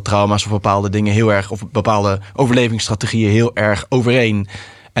bepaalde trauma's of bepaalde dingen heel erg, of bepaalde overlevingsstrategieën heel erg overeen.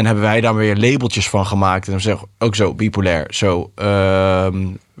 En hebben wij daar weer labeltjes van gemaakt. En dan zeggen we ook zo bipolair, zo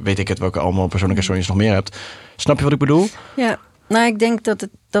weet ik het, welke allemaal persoonlijkheidsstoornissen nog meer hebt. Snap je wat ik bedoel? Ja, nou ik denk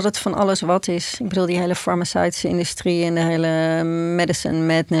dat het van alles wat is. Ik bedoel, die hele farmaceutische industrie en de hele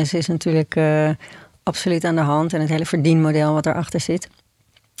medicine madness is natuurlijk absoluut aan de hand. En het hele verdienmodel wat erachter zit.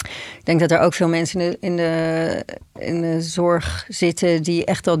 Ik denk dat er ook veel mensen in de zorg zitten die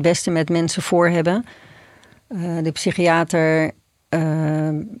echt wel het beste met mensen voor hebben. De psychiater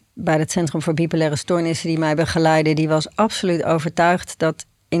bij het Centrum voor Bipolaire Stoornissen die mij begeleidde, die was absoluut overtuigd dat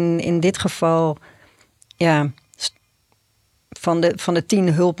in dit geval, ja, van de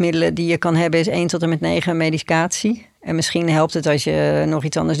 10 hulpmiddelen die je kan hebben is 1 tot en met 9 medicatie. En misschien helpt het als je nog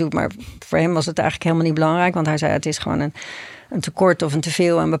iets anders doet, maar voor hem was het eigenlijk helemaal niet belangrijk, want hij zei het is gewoon een tekort of een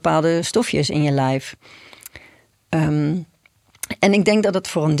teveel aan bepaalde stofjes in je lijf. En ik denk dat het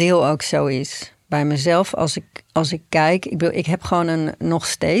voor een deel ook zo is. Bij mezelf, als ik kijk, ik heb gewoon nog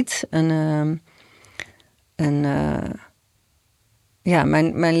steeds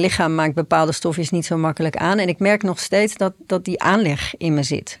mijn lichaam maakt bepaalde stofjes niet zo makkelijk aan. En ik merk nog steeds dat die aanleg in me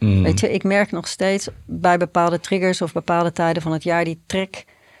zit. Weet je, ik merk nog steeds bij bepaalde triggers of bepaalde tijden van het jaar die trek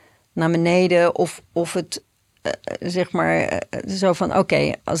naar beneden. Of het zo van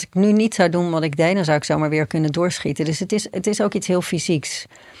oké, als ik nu niet zou doen wat ik deed, dan zou ik zomaar weer kunnen doorschieten. Dus het is ook iets heel fysieks.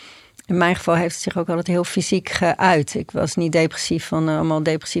 In mijn geval heeft het zich ook altijd heel fysiek geuit. Ik was niet depressief van allemaal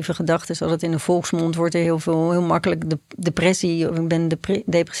depressieve gedachten. Zoals in de volksmond wordt er heel makkelijk depressie. Of ik ben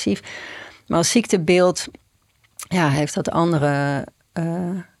depressief. Maar als ziektebeeld heeft dat andere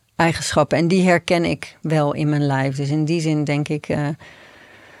eigenschappen. En die herken ik wel in mijn lijf. Dus in die zin denk ik.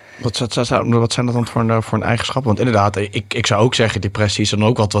 Wat zijn dat dan voor een eigenschap? Want inderdaad, ik zou ook zeggen, depressie is dan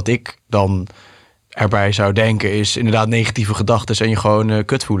ook wat ik dan erbij zou denken is inderdaad negatieve gedachten en je gewoon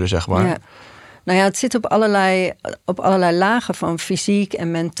kut voelen, zeg maar. Ja. Nou ja, het zit op allerlei lagen van fysiek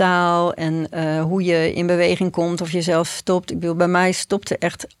en mentaal en hoe je in beweging komt of jezelf stopt. Ik bedoel, bij mij stopte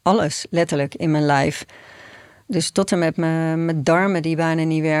echt alles letterlijk in mijn lijf. Dus tot en met mijn darmen die bijna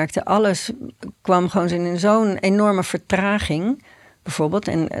niet werkten. Alles kwam gewoon in zo'n enorme vertraging, bijvoorbeeld.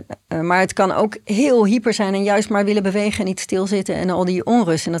 Maar het kan ook heel hyper zijn en juist maar willen bewegen en niet stilzitten en al die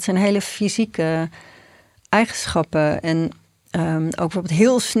onrust. En dat zijn hele fysieke eigenschappen. En ook bijvoorbeeld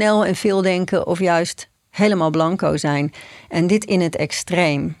heel snel en veel denken of juist helemaal blanco zijn. En dit in het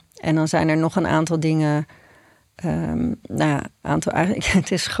extreem. En dan zijn er nog een aantal dingen. Eigenlijk,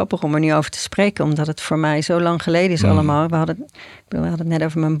 het is grappig om er nu over te spreken, omdat het voor mij zo lang geleden is allemaal. We hadden het net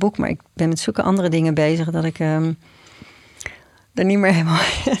over mijn boek, maar ik ben met zulke andere dingen bezig dat ik er niet meer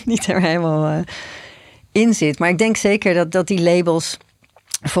helemaal in zit. Maar ik denk zeker dat die labels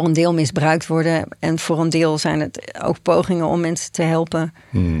voor een deel misbruikt worden. En voor een deel zijn het ook pogingen om mensen te helpen.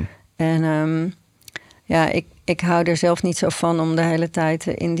 En ik hou er zelf niet zo van om de hele tijd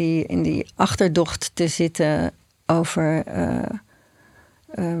in die achterdocht te zitten over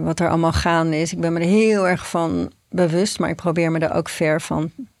wat er allemaal gaande is. Ik ben me er heel erg van bewust, maar ik probeer me er ook ver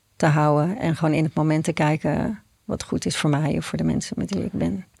van te houden. En gewoon in het moment te kijken wat goed is voor mij of voor de mensen met wie ik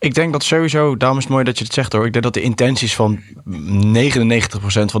ben. Ik denk dat sowieso, daarom is het mooi dat je het zegt hoor. Ik denk dat de intenties van 99%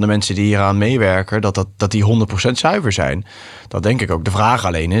 van de mensen die hieraan meewerken, dat die 100% zuiver zijn. Dat denk ik ook. De vraag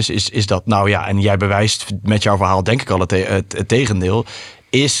alleen is dat, nou ja, en jij bewijst met jouw verhaal denk ik al het tegendeel.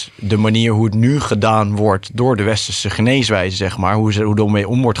 Is de manier hoe het nu gedaan wordt door de westerse geneeswijze, zeg maar, hoe er mee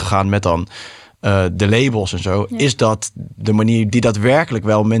om wordt gegaan met dan de labels en zo, is dat de manier die daadwerkelijk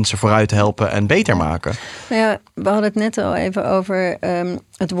wel mensen vooruit helpen en beter maken? Nou ja, we hadden het net al even over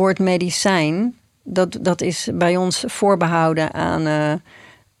het woord medicijn. Dat is bij ons voorbehouden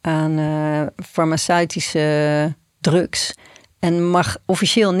aan farmaceutische drugs. En mag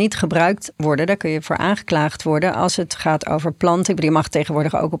officieel niet gebruikt worden. Daar kun je voor aangeklaagd worden als het gaat over planten. Je mag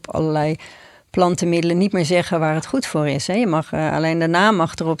tegenwoordig ook op allerlei plantenmiddelen niet meer zeggen waar het goed voor is. Hè? Je mag alleen de naam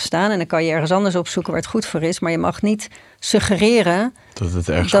mag erop staan en dan kan je ergens anders opzoeken waar het goed voor is. Maar je mag niet suggereren dat het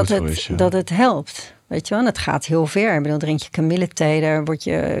ergens goed voor is. Ja. Dat het helpt. Weet je wel? En het gaat heel ver. Ik bedoel, drink je kamillethee,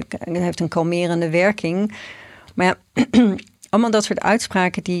 het heeft een kalmerende werking. Maar ja, allemaal dat soort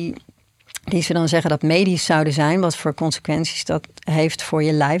uitspraken die ze dan zeggen dat medisch zouden zijn, wat voor consequenties dat heeft voor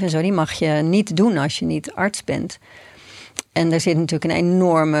je lijf en zo, die mag je niet doen als je niet arts bent. En daar zit natuurlijk een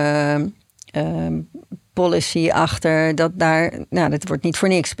enorme policy achter, dat wordt niet voor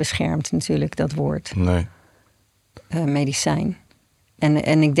niks beschermd natuurlijk, dat woord. Nee. Medicijn.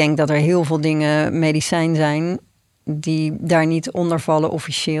 En ik denk dat er heel veel dingen medicijn zijn die daar niet onder vallen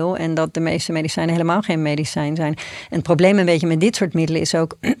officieel. En dat de meeste medicijnen helemaal geen medicijn zijn. En het probleem een beetje met dit soort middelen is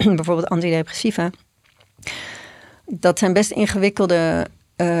ook bijvoorbeeld antidepressiva. Dat zijn best ingewikkelde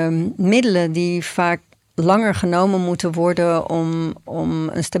middelen die vaak langer genomen moeten worden om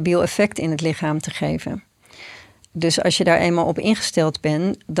een stabiel effect in het lichaam te geven. Dus als je daar eenmaal op ingesteld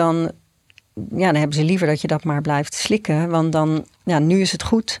bent, dan hebben ze liever dat je dat maar blijft slikken. Want dan, nu is het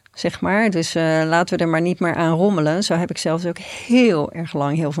goed, zeg maar. Dus laten we er maar niet meer aan rommelen. Zo heb ik zelfs ook heel erg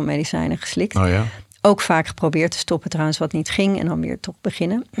lang heel veel medicijnen geslikt. Oh ja. Ook vaak geprobeerd te stoppen trouwens wat niet ging en dan weer toch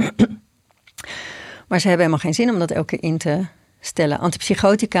beginnen. Maar ze hebben helemaal geen zin om dat elke keer in te stellen.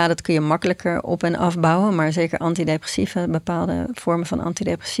 Antipsychotica, dat kun je makkelijker op- en afbouwen. Maar zeker antidepressiva, bepaalde vormen van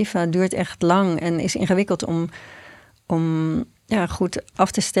antidepressiva, duurt echt lang en is ingewikkeld om goed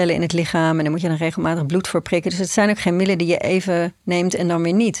af te stellen in het lichaam. En dan moet je dan regelmatig bloed voor prikken. Dus het zijn ook geen middelen die je even neemt en dan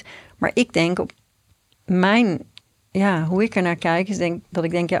weer niet. Maar ik denk op hoe ik er naar kijk, is dat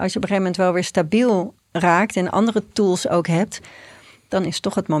ik denk, als je op een gegeven moment wel weer stabiel raakt en andere tools ook hebt, dan is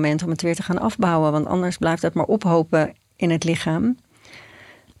toch het moment om het weer te gaan afbouwen. Want anders blijft dat maar ophopen in het lichaam.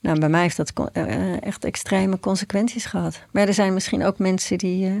 Nou, bij mij heeft dat echt extreme consequenties gehad. Maar er zijn misschien ook mensen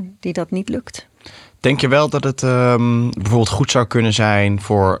die dat niet lukt. Denk je wel dat het bijvoorbeeld goed zou kunnen zijn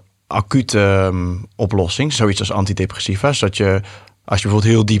voor acute oplossing, zoiets als antidepressiva, zodat je, als je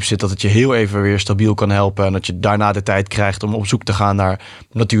bijvoorbeeld heel diep zit, dat het je heel even weer stabiel kan helpen en dat je daarna de tijd krijgt om op zoek te gaan naar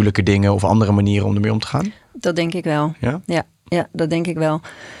natuurlijke dingen of andere manieren om ermee om te gaan? Dat denk ik wel. Ja? Ja, dat denk ik wel.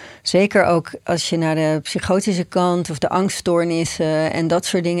 Zeker ook als je naar de psychotische kant of de angststoornissen en dat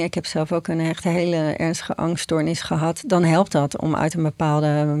soort dingen. Ik heb zelf ook een echt hele ernstige angststoornis gehad. Dan helpt dat om uit een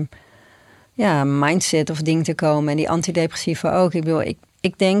bepaalde mindset of ding te komen. En die antidepressiva ook.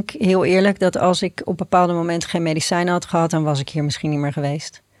 Ik denk heel eerlijk dat als ik op bepaalde momenten geen medicijnen had gehad, dan was ik hier misschien niet meer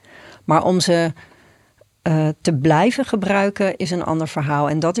geweest. Maar om ze te blijven gebruiken is een ander verhaal.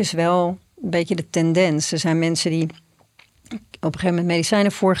 En dat is wel een beetje de tendens. Er zijn mensen die op een gegeven moment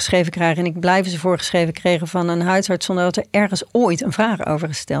medicijnen voorgeschreven krijgen en ik blijven ze voorgeschreven kregen van een huisarts zonder dat er ergens ooit een vraag over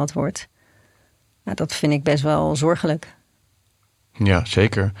gesteld wordt. Nou, dat vind ik best wel zorgelijk. Ja,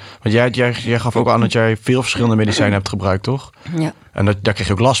 zeker. Want jij gaf ook aan dat jij veel verschillende medicijnen hebt gebruikt, toch? Ja. En daar kreeg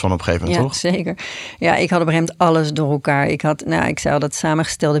je ook last van op een gegeven moment, toch? Ja, zeker. Ja, ik had op een gegeven moment alles door elkaar. Ik zei al dat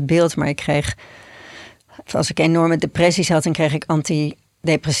samengestelde beeld, maar ik kreeg, als ik enorme depressies had, dan kreeg ik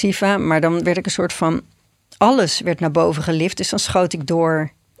antidepressiva. Maar dan werd ik een soort van, alles werd naar boven gelift. Dus dan schoot ik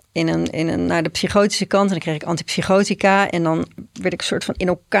door naar de psychotische kant. En dan kreeg ik antipsychotica. En dan werd ik een soort van in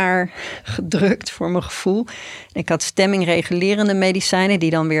elkaar gedrukt voor mijn gevoel. En ik had stemmingregulerende medicijnen die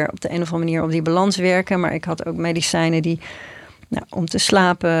dan weer op de een of andere manier op die balans werken. Maar ik had ook medicijnen die om te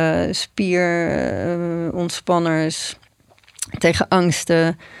slapen, spierontspaners, tegen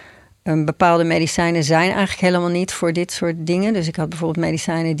angsten. Bepaalde medicijnen zijn eigenlijk helemaal niet voor dit soort dingen. Dus ik had bijvoorbeeld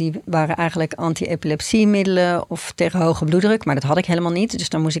medicijnen die waren eigenlijk anti-epilepsiemiddelen of tegen hoge bloeddruk. Maar dat had ik helemaal niet. Dus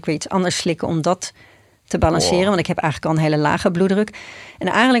dan moest ik weer iets anders slikken om dat te balanceren. Want ik heb eigenlijk al een hele lage bloeddruk. En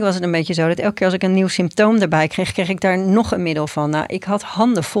eigenlijk was het een beetje zo dat elke keer als ik een nieuw symptoom erbij kreeg, kreeg ik daar nog een middel van. Nou, ik had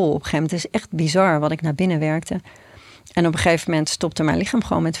handen vol op een gegeven moment. Het is echt bizar wat ik naar binnen werkte. En op een gegeven moment stopte mijn lichaam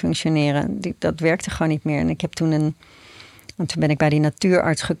gewoon met functioneren. Dat werkte gewoon niet meer. En ik heb toen toen ben ik bij die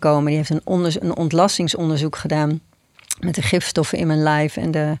natuurarts gekomen. Die heeft een ontlastingsonderzoek gedaan met de gifstoffen in mijn lijf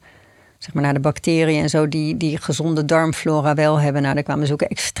en de bacteriën en zo die gezonde darmflora wel hebben. Nou, daar kwamen zulke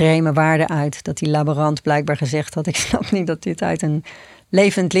extreme waarden uit dat die laborant blijkbaar gezegd had, ik snap niet dat dit uit een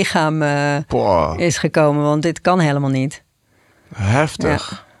levend lichaam is gekomen, want dit kan helemaal niet.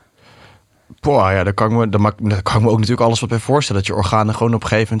 Heftig. Ja. Daar kan ik me ook natuurlijk alles wat bij voorstellen. Dat je organen gewoon op een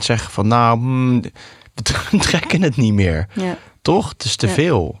gegeven moment zeggen van we trekken het niet meer. Ja. Toch? Het is te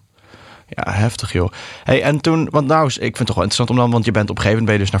veel. Ja, heftig joh. Hey, en toen, want ik vind het toch wel interessant want je bent op een gegeven moment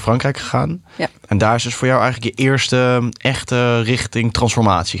ben je dus naar Frankrijk gegaan. Ja. En daar is dus voor jou eigenlijk je eerste echte richting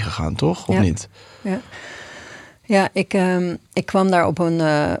transformatie gegaan, toch? Of niet? Ja, ik kwam daar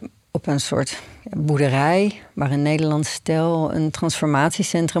op een soort boerderij waar een Nederlands stel een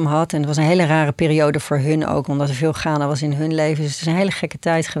transformatiecentrum had. En het was een hele rare periode voor hun ook, omdat er veel gaande was in hun leven. Dus het is een hele gekke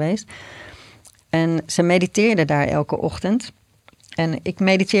tijd geweest. En ze mediteerden daar elke ochtend. En ik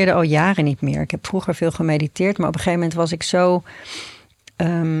mediteerde al jaren niet meer. Ik heb vroeger veel gemediteerd, maar op een gegeven moment was ik zo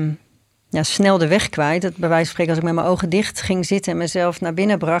snel de weg kwijt. Dat bij wijze van spreken, als ik met mijn ogen dicht ging zitten en mezelf naar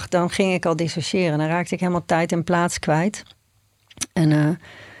binnen bracht, dan ging ik al dissociëren. Dan raakte ik helemaal tijd en plaats kwijt. En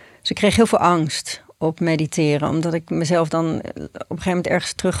dus ik kreeg heel veel angst op mediteren, omdat ik mezelf dan op een gegeven moment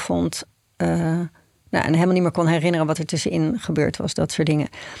ergens terugvond. En helemaal niet meer kon herinneren wat er tussenin gebeurd was, dat soort dingen.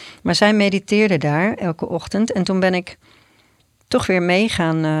 Maar zij mediteerde daar elke ochtend. En toen ben ik toch weer mee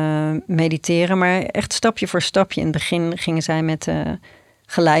gaan mediteren. Maar echt stapje voor stapje. In het begin gingen zij met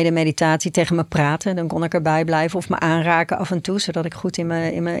geleide meditatie tegen me praten. Dan kon ik erbij blijven of me aanraken af en toe. Zodat ik goed in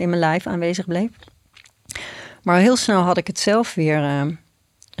mijn lijf aanwezig bleef. Maar heel snel had ik het zelf weer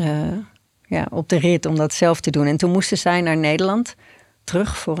op de rit om dat zelf te doen. En toen moesten zij naar Nederland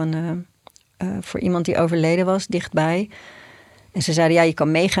terug voor iemand die overleden was, dichtbij. En ze zeiden, je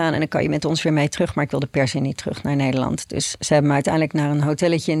kan meegaan en dan kan je met ons weer mee terug. Maar ik wilde per se niet terug naar Nederland. Dus ze hebben me uiteindelijk naar een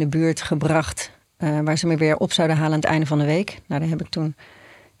hotelletje in de buurt gebracht. Waar ze me weer op zouden halen aan het einde van de week. Nou, daar heb ik toen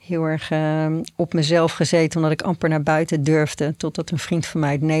heel erg op mezelf gezeten. Omdat ik amper naar buiten durfde. Totdat een vriend van mij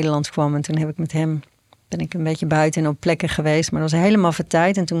uit Nederland kwam. En toen ben ik een beetje buiten en op plekken geweest. Maar dat was helemaal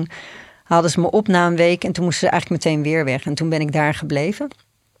tijd. En toen haalden ze me op na een week. En toen moesten ze eigenlijk meteen weer weg. En toen ben ik daar gebleven.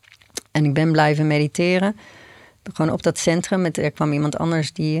 En ik ben blijven mediteren. Gewoon op dat centrum. Er kwam iemand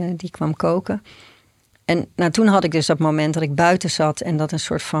anders die kwam koken. En toen had ik dus dat moment dat ik buiten zat. En dat een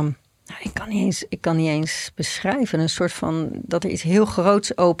soort van... Ik kan niet eens beschrijven. Een soort van... Dat er iets heel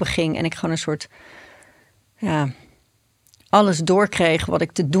groots open ging. En ik gewoon een soort... alles doorkreeg wat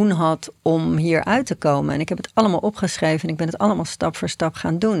ik te doen had om hier uit te komen. En ik heb het allemaal opgeschreven. En ik ben het allemaal stap voor stap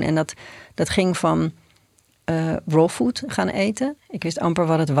gaan doen. En dat ging van... raw food gaan eten. Ik wist amper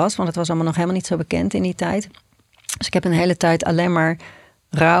wat het was, want het was allemaal nog helemaal niet zo bekend in die tijd. Dus ik heb een hele tijd alleen maar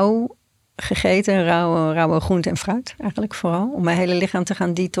rauw gegeten. Rauwe groente en fruit eigenlijk vooral. Om mijn hele lichaam te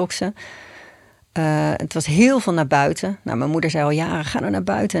gaan detoxen. Het was heel veel naar buiten. Nou, mijn moeder zei al jaren, ga nou naar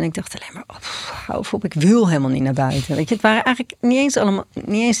buiten. En ik dacht alleen maar, hou op, ik wil helemaal niet naar buiten. Weet je, het waren eigenlijk niet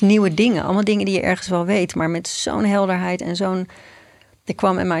eens nieuwe dingen. Allemaal dingen die je ergens wel weet. Maar met zo'n helderheid en zo'n... Er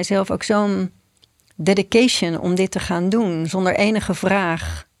kwam in mijzelf ook zo'n dedication om dit te gaan doen. Zonder enige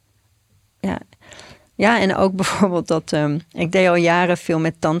vraag. Ja, en ook bijvoorbeeld dat... ik deed al jaren veel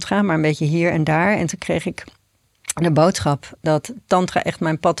met tantra, maar een beetje hier en daar. En toen kreeg ik de boodschap dat tantra echt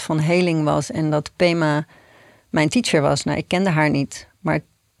mijn pad van heling was. En dat Pema mijn teacher was. Nou, ik kende haar niet. Maar 2-3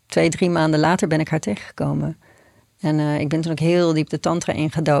 maanden later ben ik haar tegengekomen. En ik ben toen ook heel diep de tantra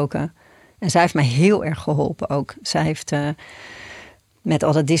ingedoken. En zij heeft mij heel erg geholpen ook. Zij heeft... met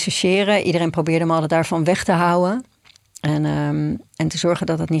al dat dissociëren. Iedereen probeerde me altijd daarvan weg te houden. En te zorgen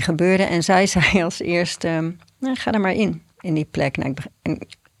dat dat niet gebeurde. En zij zei als eerste, ga er maar in die plek. Nou,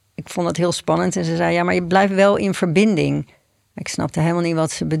 ik vond het heel spannend. En ze zei, maar je blijft wel in verbinding. Ik snapte helemaal niet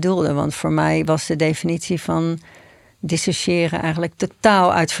wat ze bedoelde. Want voor mij was de definitie van dissociëren eigenlijk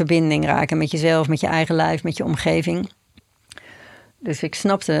totaal uit verbinding raken. Met jezelf, met je eigen lijf, met je omgeving. Dus ik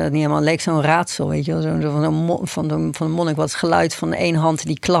snapte het niet helemaal. Het leek zo'n raadsel, weet je wel. Van de monnik, wat het geluid van één hand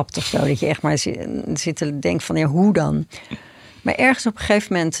die klapt of zo. Dat je echt maar zit te denken van, hoe dan? Maar ergens op een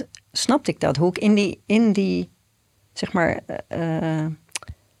gegeven moment snapte ik dat. Hoe ik in die zeg maar...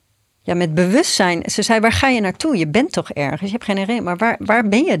 met bewustzijn... Ze zei, waar ga je naartoe? Je bent toch ergens? Je hebt geen herinnering. Maar waar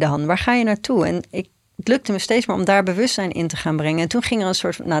ben je dan? Waar ga je naartoe? En het lukte me steeds maar om daar bewustzijn in te gaan brengen. En toen ging er een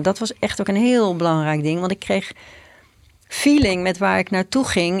soort... Nou, dat was echt ook een heel belangrijk ding. Want ik kreeg... feeling met waar ik naartoe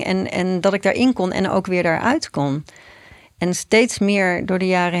ging en dat ik daarin kon en ook weer daaruit kon. En steeds meer door de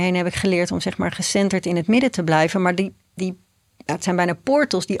jaren heen heb ik geleerd om zeg maar gecenterd in het midden te blijven. Maar het zijn bijna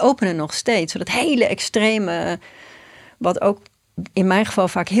portals, die openen nog steeds. Zo dat hele extreme, wat ook in mijn geval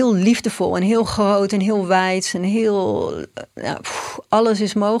vaak heel liefdevol en heel groot en heel wijd en heel... alles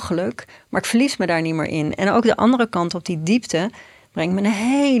is mogelijk, maar ik verlies me daar niet meer in. En ook de andere kant op die diepte brengt me een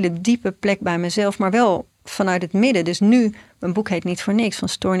hele diepe plek bij mezelf, maar wel... vanuit het midden. Dus nu, mijn boek heet niet voor niks, van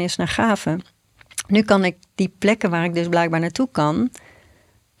stoornis naar gave. Nu kan ik die plekken waar ik dus blijkbaar naartoe kan...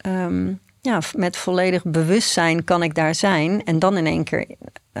 met volledig bewustzijn kan ik daar zijn. En dan in één keer,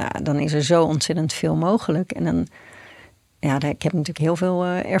 dan is er zo ontzettend veel mogelijk. En dan, ik heb natuurlijk heel veel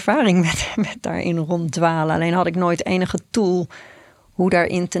ervaring met daarin ronddwalen. Alleen had ik nooit enige tool hoe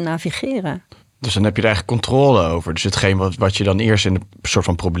daarin te navigeren. Dus dan heb je er eigenlijk controle over. Dus hetgeen wat je dan eerst in een soort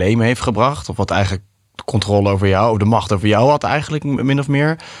van probleem heeft gebracht... of wat eigenlijk de controle over jou, of de macht over jou had eigenlijk min of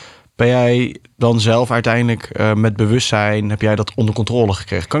meer... ben jij dan zelf uiteindelijk met bewustzijn... heb jij dat onder controle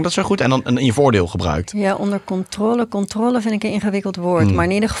gekregen? Kan ik dat zo goed? En dan in je voordeel gebruikt? Ja, onder controle. Controle vind ik een ingewikkeld woord. Maar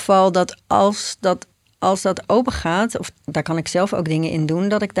in ieder geval dat als dat open gaat... of daar kan ik zelf ook dingen in doen...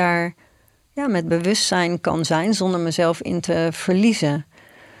 dat ik daar met bewustzijn kan zijn... zonder mezelf in te verliezen.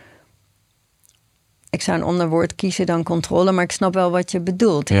 Ik zou een ander woord kiezen dan controle... maar ik snap wel wat je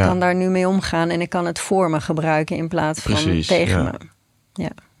bedoelt. Ik kan daar nu mee omgaan... en ik kan het voor me gebruiken... in plaats van tegen me. Ja.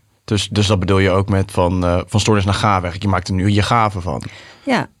 Dus dat bedoel je ook met van stoornis naar gave. Je maakt er nu je gave van.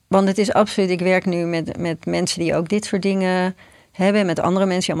 Ja, want het is absoluut... Ik werk nu met mensen die ook dit soort dingen hebben... met andere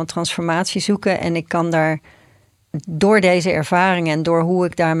mensen die allemaal transformatie zoeken... en ik kan daar door deze ervaringen... en door hoe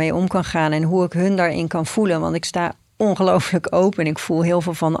ik daarmee om kan gaan... en hoe ik hun daarin kan voelen... want ik sta ongelooflijk open. En ik voel heel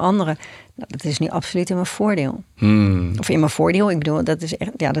veel van anderen. Nou, dat is nu absoluut in mijn voordeel. Of in mijn voordeel. Ik bedoel,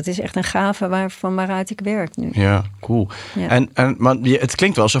 dat is echt een gave waaruit ik werk nu. Ja, cool. Ja. Maar het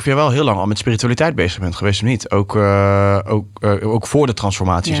klinkt wel alsof je wel heel lang al met spiritualiteit bezig bent geweest, of niet? Ook voor de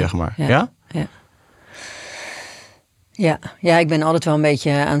transformatie, zeg maar. Ja? Ja, ik ben altijd wel een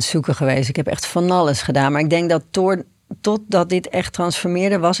beetje aan het zoeken geweest. Ik heb echt van alles gedaan. Maar ik denk dat totdat dit echt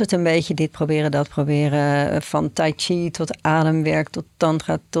transformeerde, was het een beetje dit proberen, dat proberen. Van tai chi tot ademwerk, tot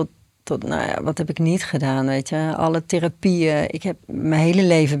tantra, tot nou ja, wat heb ik niet gedaan, weet je. Alle therapieën. Mijn hele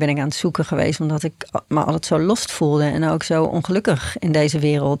leven ben ik aan het zoeken geweest, omdat ik me altijd zo lost voelde. En ook zo ongelukkig in deze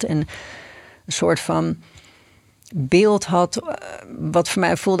wereld. En een soort van beeld had wat voor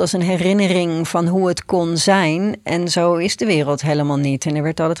mij voelde als een herinnering van hoe het kon zijn. En zo is de wereld helemaal niet. En er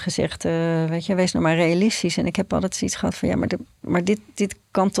werd altijd gezegd, weet je, wees nou maar realistisch. En ik heb altijd zoiets gehad van, ja, maar dit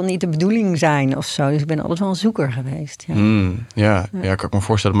kan toch niet de bedoeling zijn of zo. Dus ik ben altijd wel een zoeker geweest. Ja, kan ik me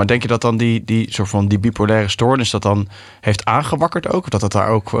voorstellen. Maar denk je dat dan die soort van die bipolaire stoornis dat dan heeft aangewakkerd ook? Of dat het daar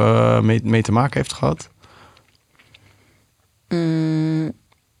ook mee te maken heeft gehad?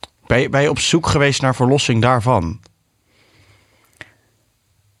 Ben je op zoek geweest naar verlossing daarvan?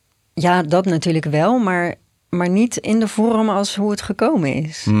 Ja, dat natuurlijk wel, maar niet in de vorm als hoe het gekomen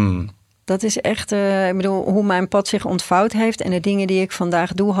is. Dat is echt, ik bedoel, hoe mijn pad zich ontvouwd heeft en de dingen die ik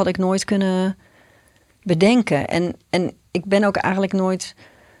vandaag doe, had ik nooit kunnen bedenken. En ik ben ook eigenlijk nooit.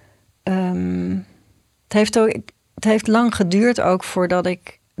 Het heeft lang geduurd ook voordat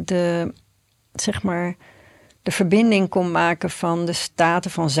ik de verbinding kon maken van de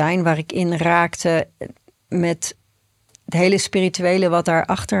staten van zijn waar ik in raakte met het hele spirituele wat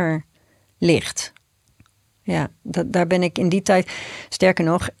daarachter ligt. Ja, daar ben ik in die tijd... Sterker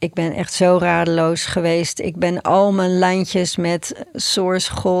nog, ik ben echt zo radeloos geweest. Ik ben al mijn lijntjes met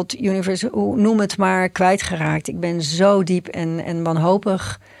Source, God, Universe, noem het maar, kwijtgeraakt. Ik ben zo diep en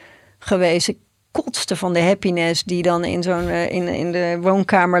wanhopig geweest. Ik kotste van de happiness die dan in de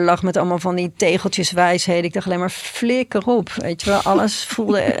woonkamer lag met allemaal van die tegeltjes wijsheden. Ik dacht alleen maar flikker op, weet je wel. Alles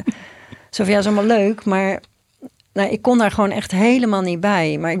voelde zo van, ja, is allemaal leuk, maar nou, ik kon daar gewoon echt helemaal niet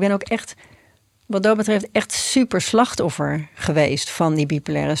bij. Maar ik ben ook echt, wat dat betreft, echt super slachtoffer geweest van die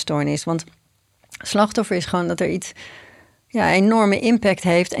bipolaire stoornis. Want slachtoffer is gewoon dat er iets enorme impact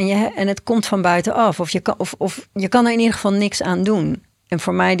heeft en het komt van buitenaf. Of je kan er in ieder geval niks aan doen. En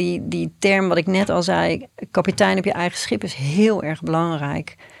voor mij die term wat ik net al zei, kapitein op je eigen schip, is heel erg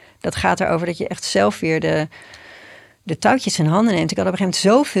belangrijk. Dat gaat erover dat je echt zelf weer de touwtjes in handen neemt. Ik had op een gegeven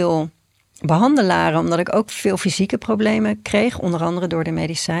moment zoveel behandelaren, omdat ik ook veel fysieke problemen kreeg. Onder andere door de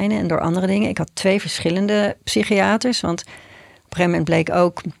medicijnen en door andere dingen. Ik had 2 verschillende psychiaters. Want op een gegeven moment bleek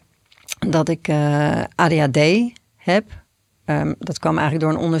ook dat ik ADHD heb. Dat kwam eigenlijk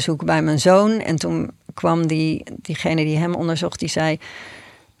door een onderzoek bij mijn zoon. En toen kwam diegene die hem onderzocht, die zei,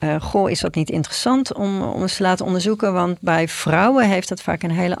 goh, is dat niet interessant om eens te laten onderzoeken? Want bij vrouwen heeft dat vaak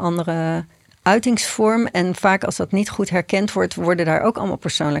een hele andere uitingsvorm. En vaak als dat niet goed herkend wordt, worden daar ook allemaal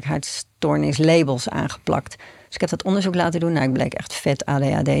persoonlijkheidsstoornislabels aangeplakt. Dus ik heb dat onderzoek laten doen. Nou, ik bleek echt vet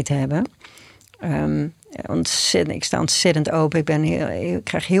ADHD te hebben. Ik sta ontzettend open. Ik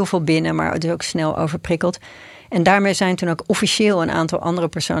krijg heel veel binnen, maar het is ook snel overprikkeld. En daarmee zijn toen ook officieel een aantal andere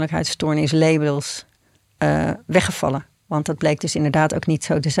persoonlijkheidsstoornislabels weggevallen. Want dat bleek dus inderdaad ook niet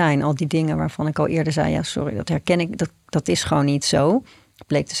zo te zijn. Al die dingen waarvan ik al eerder zei, ja, sorry, dat herken ik, dat is gewoon niet zo.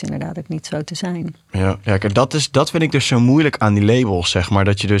 Bleek dus inderdaad ook niet zo te zijn. Ja, kijk, dat vind ik dus zo moeilijk aan die labels, zeg maar.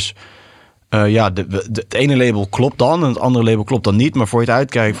 Dat je dus, het ene label klopt dan en het andere label klopt dan niet. Maar voor je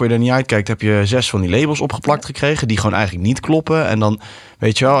er niet uitkijkt, heb je 6 van die labels opgeplakt gekregen, die gewoon eigenlijk niet kloppen. En dan,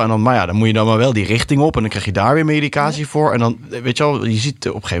 weet je wel, dan moet je dan maar wel die richting op en dan krijg je daar weer medicatie voor. En dan, weet je wel, je ziet op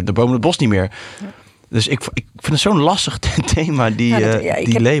een gegeven moment de bomen het bos niet meer. Ja. Dus ik vind het zo'n lastig thema,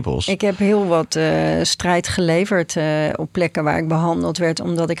 die labels. Ik heb heel wat strijd geleverd op plekken waar ik behandeld werd,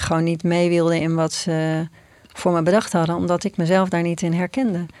 omdat ik gewoon niet mee wilde in wat ze voor me bedacht hadden, omdat ik mezelf daar niet in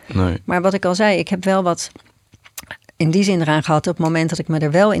herkende. Nee. Maar wat ik al zei, ik heb wel wat in die zin eraan gehad op het moment dat ik me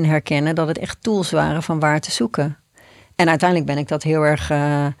er wel in herkende, dat het echt tools waren van waar te zoeken. En uiteindelijk ben ik dat heel erg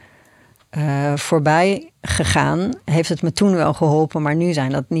voorbij gegaan. Heeft het me toen wel geholpen, maar nu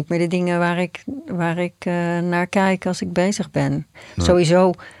zijn dat niet meer de dingen waar ik naar kijk als ik bezig ben. Nee.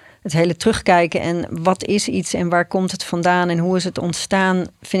 Sowieso het hele terugkijken en wat is iets en waar komt het vandaan en hoe is het ontstaan,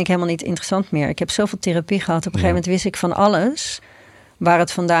 vind ik helemaal niet interessant meer. Ik heb zoveel therapie gehad. Op een gegeven moment wist ik van alles waar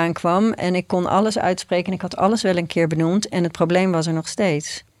het vandaan kwam en ik kon alles uitspreken en ik had alles wel een keer benoemd en het probleem was er nog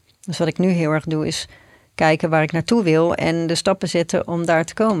steeds. Dus wat ik nu heel erg doe is kijken waar ik naartoe wil en de stappen zetten om daar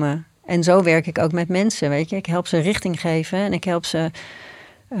te komen. En zo werk ik ook met mensen, weet je. Ik help ze richting geven en ik help ze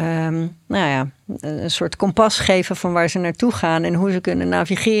een soort kompas geven van waar ze naartoe gaan en hoe ze kunnen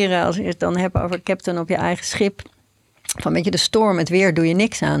navigeren. Als je het dan hebt over captain op je eigen schip. Van weet je, de storm, het weer doe je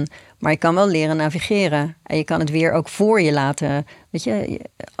niks aan. Maar je kan wel leren navigeren. En je kan het weer ook voor je laten. Weet je,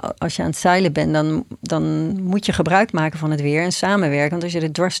 als je aan het zeilen bent, dan moet je gebruik maken van het weer en samenwerken. Want als je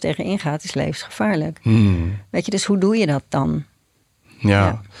er dwars tegenin gaat, is levensgevaarlijk. Weet je, dus hoe doe je dat dan?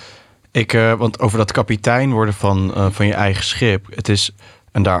 Ja. Want over dat kapitein worden van je eigen schip. Het is,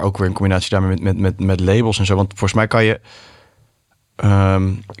 en daar ook weer in combinatie daarmee met labels en zo. Want volgens mij kan je...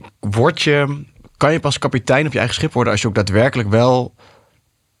 Kan je pas kapitein op je eigen schip worden als je ook daadwerkelijk wel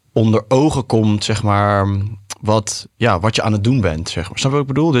onder ogen komt, zeg maar, wat je aan het doen bent, zeg maar. Snap je wat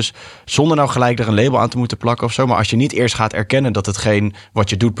ik bedoel? Dus zonder nou gelijk er een label aan te moeten plakken of zo, maar als je niet eerst gaat erkennen dat hetgeen wat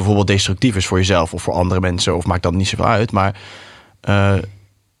je doet bijvoorbeeld destructief is voor jezelf of voor andere mensen, of maakt dat niet zoveel uit, maar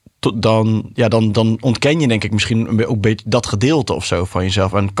dan ontken je denk ik misschien ook een beetje dat gedeelte of zo van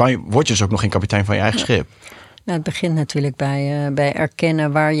jezelf en word je dus ook nog geen kapitein van je eigen schip. Nou, het begint natuurlijk bij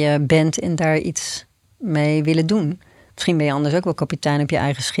erkennen waar je bent en daar iets mee willen doen. Misschien ben je anders ook wel kapitein op je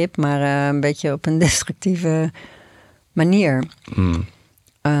eigen schip, maar een beetje op een destructieve manier.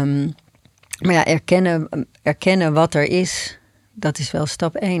 Maar ja, erkennen wat er is, dat is wel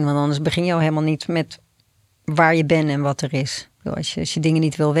stap 1. Want anders begin je al helemaal niet met waar je bent en wat er is. Als je dingen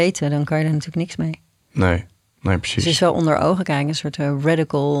niet wil weten, dan kan je er natuurlijk niks mee. Nee, precies. Dus het is wel onder ogen kijken, een soort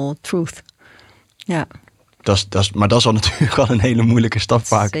radical truth. Ja. Maar dat is al natuurlijk wel een hele moeilijke stap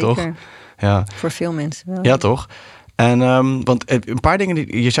vaak, zeker. Toch? Ja. Voor veel mensen wel. Ja, toch? En want een paar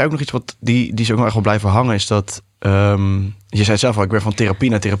dingen, je zei ook nog iets wat die zo ook nog echt wel blijven hangen, is dat je zei zelf al, ik ben van therapie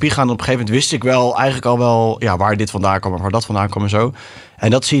naar therapie gaan. En op een gegeven moment wist ik wel eigenlijk al wel waar dit vandaan kwam en waar dat vandaan kwam en zo. En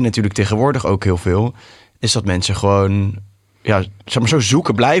dat zie je natuurlijk tegenwoordig ook heel veel. Is dat mensen gewoon zeg maar zo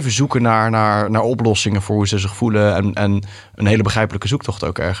blijven zoeken naar oplossingen voor hoe ze zich voelen. En een hele begrijpelijke zoektocht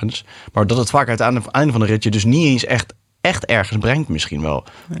ook ergens. Maar dat het vaak uit het einde van de rit je dus niet eens echt ergens brengt misschien wel.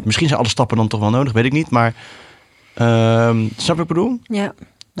 Nee. Misschien zijn alle stappen dan toch wel nodig, weet ik niet. Maar snap je wat ik bedoel? Ja.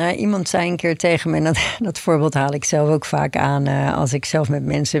 Nou, iemand zei een keer tegen me, en dat voorbeeld haal ik zelf ook vaak aan als ik zelf met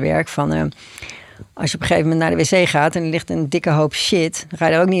mensen werk, van als je op een gegeven moment naar de wc gaat en er ligt een dikke hoop shit, dan ga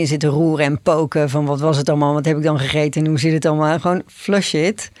je er ook niet in zitten roeren en poken van wat was het allemaal, wat heb ik dan gegeten en hoe zit het allemaal. Gewoon flush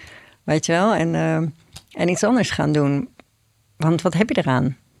it, weet je wel, en iets anders gaan doen. Want wat heb je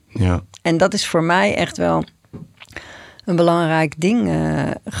eraan? Ja. En dat is voor mij echt wel een belangrijk ding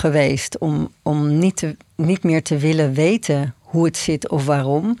geweest, om niet meer te willen weten hoe het zit of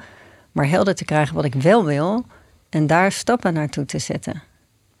waarom, maar helder te krijgen wat ik wel wil en daar stappen naartoe te zetten.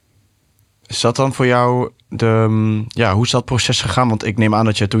 Is dat dan voor jou hoe is dat proces gegaan? Want ik neem aan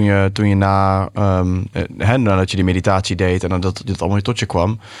dat je toen je nadat je die meditatie deed en dat dit allemaal tot je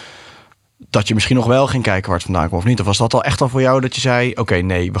kwam, dat je misschien nog wel ging kijken waar het vandaan kwam of niet? Of was dat al echt al voor jou dat je zei, oké,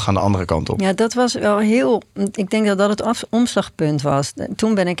 nee, we gaan de andere kant op? Ja, dat was wel ik denk dat het omslagpunt was.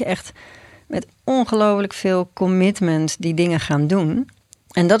 Toen ben ik echt met ongelooflijk veel commitment die dingen gaan doen.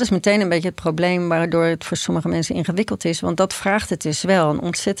 En dat is meteen een beetje het probleem waardoor het voor sommige mensen ingewikkeld is. Want dat vraagt het dus wel, een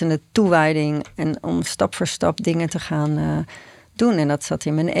ontzettende toewijding en om stap voor stap dingen te gaan doen. En dat zat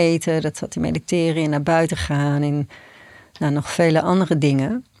in mijn eten, dat zat in mediteren, in naar buiten gaan, in nog vele andere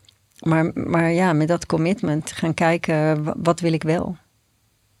dingen. Maar ja, met dat commitment gaan kijken, wat wil ik wel?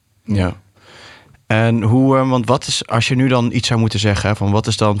 Ja. En want wat is, als je nu dan iets zou moeten zeggen, van wat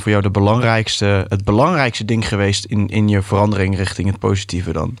is dan voor jou het belangrijkste ding geweest in je verandering richting het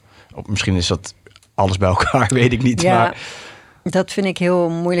positieve dan? Of misschien is dat alles bij elkaar, weet ik niet. Ja, maar dat vind ik heel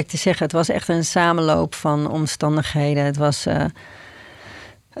moeilijk te zeggen. Het was echt een samenloop van omstandigheden.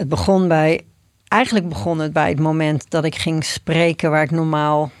 Eigenlijk begon het bij het moment dat ik ging spreken waar ik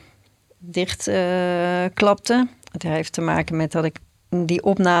normaal dicht klapte. Het heeft te maken met dat ik die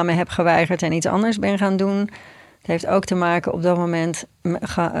opname heb geweigerd en iets anders ben gaan doen. Het heeft ook te maken, op dat moment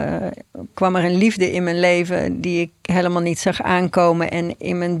kwam er een liefde in mijn leven die ik helemaal niet zag aankomen. En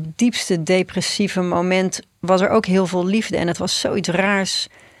in mijn diepste depressieve moment was er ook heel veel liefde. En het was zoiets raars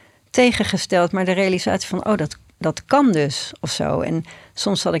tegengesteld. Maar de realisatie van, dat kan dus, of zo. En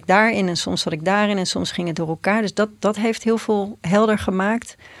soms zat ik daarin en soms zat ik daarin en soms ging het door elkaar. Dus dat heeft heel veel helder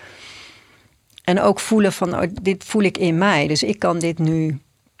gemaakt. En ook voelen van, dit voel ik in mij. Dus ik kan dit nu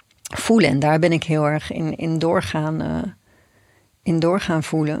voelen. En daar ben ik heel erg in doorgaan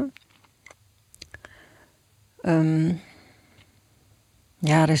voelen.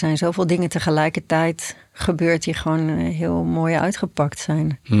 Er zijn zoveel dingen tegelijkertijd gebeurd die gewoon heel mooi uitgepakt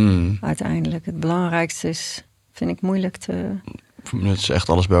zijn. Uiteindelijk. Het belangrijkste is, vind ik moeilijk te... Het is echt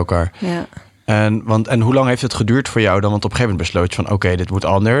alles bij elkaar. Ja. En hoe lang heeft het geduurd voor jou dan? Want op een gegeven moment besloot je van, oké, dit moet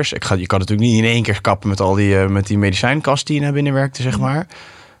anders. Je kan natuurlijk niet in één keer kappen met die medicijnkast die je naar binnen werkte, zeg maar.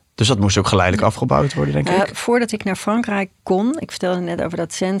 Dus dat moest ook geleidelijk afgebouwd worden, denk ik? Voordat ik naar Frankrijk kon, ik vertelde net over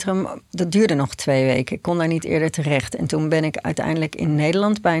dat centrum, dat duurde nog 2 weken. Ik kon daar niet eerder terecht. En toen ben ik uiteindelijk in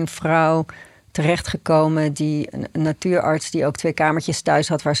Nederland bij een vrouw terechtgekomen, een natuurarts die ook 2 kamertjes thuis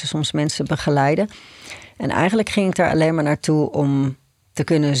had waar ze soms mensen begeleiden. En eigenlijk ging ik daar alleen maar naartoe om te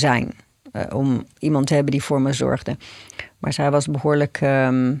kunnen zijn. Om iemand te hebben die voor me zorgde. Maar zij was behoorlijk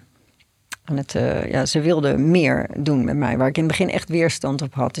ze wilde meer doen met mij, waar ik in het begin echt weerstand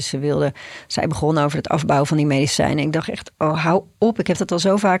op had. Dus zij begon over het afbouwen van die medicijnen. Ik dacht echt, hou op, ik heb dat al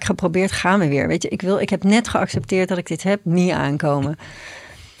zo vaak geprobeerd, gaan we weer. Weet je, ik heb net geaccepteerd dat ik dit heb, niet aankomen.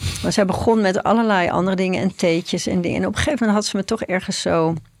 Maar zij begon met allerlei andere dingen en theetjes en dingen. En op een gegeven moment had ze me toch ergens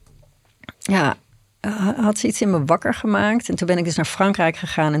zo, had ze iets in me wakker gemaakt. En toen ben ik dus naar Frankrijk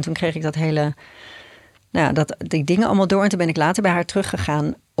gegaan en toen kreeg ik dat hele, die dingen allemaal door. En toen ben ik later bij haar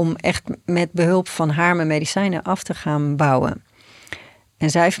teruggegaan om echt met behulp van haar mijn medicijnen af te gaan bouwen. En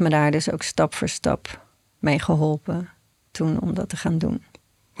zij heeft me daar dus ook stap voor stap mee geholpen toen om dat te gaan doen.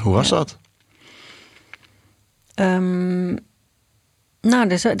 Hoe was dat?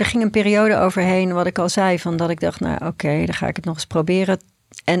 Dus er ging een periode overheen, wat ik al zei, van dat ik dacht, oké, dan ga ik het nog eens proberen.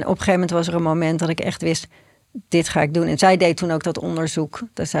 En op een gegeven moment was er een moment dat ik echt wist, dit ga ik doen. En zij deed toen ook dat onderzoek.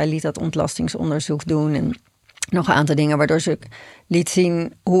 Dus zij liet dat ontlastingsonderzoek doen en nog een aantal dingen, waardoor ze liet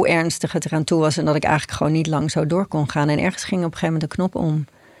zien hoe ernstig het eraan toe was en dat ik eigenlijk gewoon niet lang zo door kon gaan. En ergens ging op een gegeven moment de knop om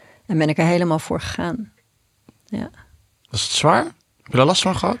en ben ik er helemaal voor gegaan. Ja. Was het zwaar? Heb je daar last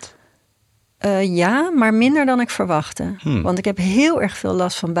van gehad? Ja, maar minder dan ik verwachtte. Want ik heb heel erg veel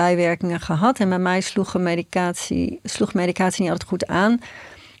last van bijwerkingen gehad. En bij mij sloeg medicatie niet altijd goed aan. Ik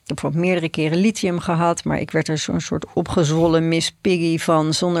heb bijvoorbeeld meerdere keren lithium gehad. Maar ik werd er zo'n soort opgezwollen Miss Piggy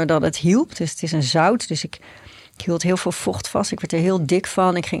van zonder dat het hielp. Dus het is een zout. Dus ik hield heel veel vocht vast. Ik werd er heel dik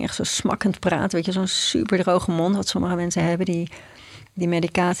van. Ik ging echt zo smakkend praten. Weet je, zo'n super droge mond. Wat sommige mensen hebben die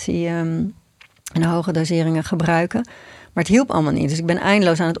medicatie in hoge doseringen gebruiken. Maar het hielp allemaal niet. Dus ik ben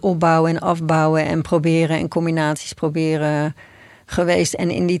eindeloos aan het opbouwen en afbouwen en proberen en combinaties proberen geweest. En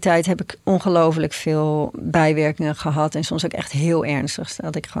in die tijd heb ik ongelooflijk veel bijwerkingen gehad. En soms ook echt heel ernstig.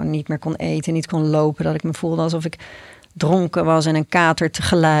 Dat ik gewoon niet meer kon eten, niet kon lopen. Dat ik me voelde alsof ik dronken was en een kater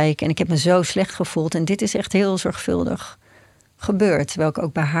tegelijk. En ik heb me zo slecht gevoeld. En dit is echt heel zorgvuldig gebeurd. Terwijl ik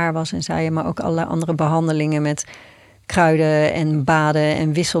ook bij haar was en zij, maar ook allerlei andere behandelingen met kruiden en baden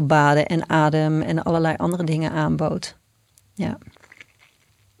en wisselbaden en adem en allerlei andere dingen aanbood. Ja.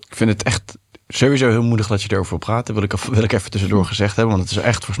 Ik vind het echt sowieso heel moedig dat je erover wil praten. Wil ik even tussendoor gezegd hebben. Want het is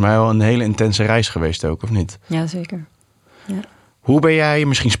echt volgens mij wel een hele intense reis geweest ook, of niet? Ja, zeker. Ja. Hoe ben jij,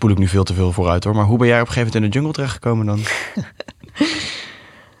 misschien spoel ik nu veel te veel vooruit hoor, maar hoe ben jij op een gegeven moment in de jungle terechtgekomen dan?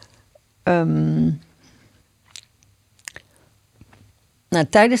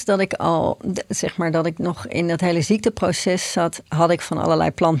 Tijdens dat ik al, zeg maar, dat ik nog in dat hele ziekteproces zat, had ik van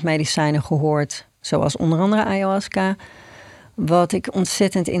allerlei plantmedicijnen gehoord. Zoals onder andere ayahuasca. Wat ik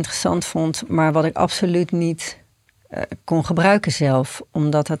ontzettend interessant vond, maar wat ik absoluut niet kon gebruiken zelf.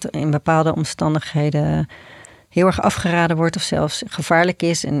 Omdat het in bepaalde omstandigheden heel erg afgeraden wordt of zelfs gevaarlijk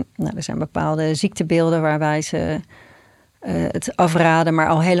is. En er zijn bepaalde ziektebeelden waarbij ze het afraden, maar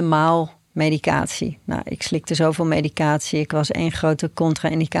al helemaal medicatie. Ik slikte zoveel medicatie. Ik was één grote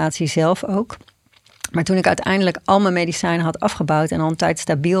contra-indicatie zelf ook. Maar toen ik uiteindelijk al mijn medicijnen had afgebouwd en al een tijd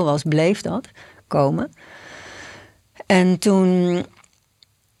stabiel was, bleef dat komen. En toen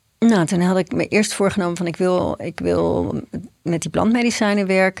had ik me eerst voorgenomen van ik wil met die plantmedicijnen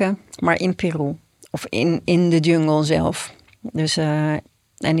werken, maar in Peru. Of in de jungle zelf. Dus, en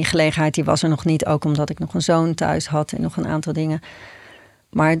die gelegenheid die was er nog niet, ook omdat ik nog een zoon thuis had en nog een aantal dingen.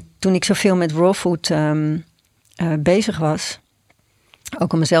 Maar toen ik zoveel met raw food bezig was,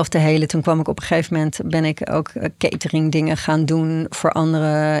 ook om mezelf te helen, toen kwam ik op een gegeven moment, ben ik ook catering dingen gaan doen voor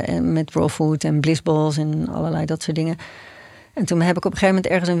anderen met raw food en blissballs en allerlei dat soort dingen. En toen heb ik op een gegeven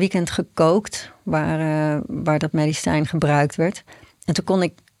moment ergens een weekend gekookt waar dat medicijn gebruikt werd. En toen kon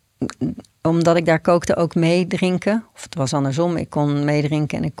ik, omdat ik daar kookte, ook meedrinken. Of het was andersom, ik kon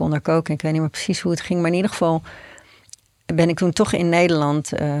meedrinken en ik kon daar koken. Ik weet niet meer precies hoe het ging, maar in ieder geval ben ik toen toch in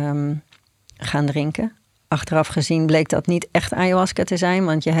Nederland gaan drinken. Achteraf gezien bleek dat niet echt ayahuasca te zijn,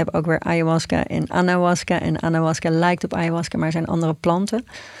 want je hebt ook weer ayahuasca en anahuasca. En anahuasca lijkt op ayahuasca, maar zijn andere planten.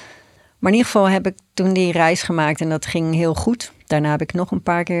 Maar in ieder geval heb ik toen die reis gemaakt en dat ging heel goed. Daarna heb ik nog een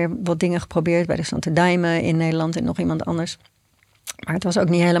paar keer wat dingen geprobeerd bij de Sante Daime in Nederland en nog iemand anders. Maar het was ook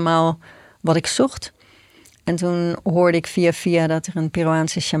niet helemaal wat ik zocht. En toen hoorde ik via dat er een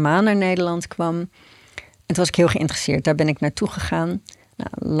Peruaanse sjamaan naar Nederland kwam. En toen was ik heel geïnteresseerd. Daar ben ik naartoe gegaan.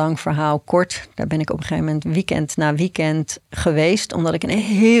 Lang verhaal kort. Daar ben ik op een gegeven moment weekend na weekend geweest. Omdat ik in een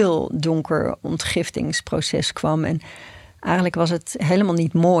heel donker ontgiftingsproces kwam. En Eigenlijk was het helemaal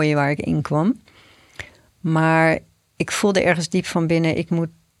niet mooi waar ik in kwam. Maar ik voelde ergens diep van binnen,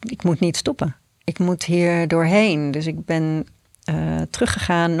 ik moet niet stoppen. Ik moet hier doorheen. Dus ik ben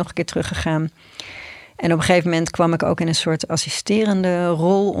teruggegaan, nog een keer teruggegaan. En op een gegeven moment kwam ik ook in een soort assisterende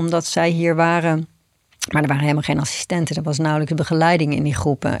rol, omdat zij hier waren. Maar er waren helemaal geen assistenten. Er was nauwelijks begeleiding in die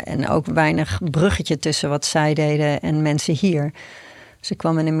groepen. En ook weinig bruggetje tussen wat zij deden en mensen hier. Dus ik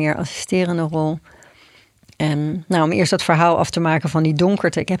kwam in een meer assisterende rol. En om eerst dat verhaal af te maken van die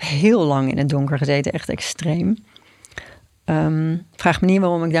donkerte. Ik heb heel lang in het donker gezeten, echt extreem. Vraag me niet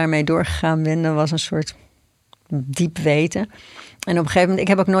waarom ik daarmee doorgegaan ben. Dat was een soort diep weten. En op een gegeven moment, ik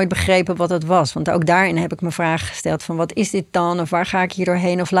heb ook nooit begrepen wat het was. Want ook daarin heb ik me vragen gesteld van wat is dit dan? Of waar ga ik hier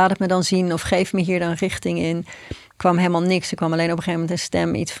doorheen? Of laat het me dan zien? Of geef me hier dan richting in? Er kwam helemaal niks. Er kwam alleen op een gegeven moment een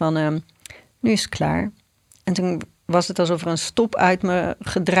stem, iets van nu is het klaar. En toen was het alsof er een stop uit me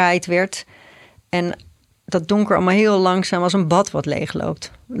gedraaid werd. En dat donker allemaal heel langzaam als een bad wat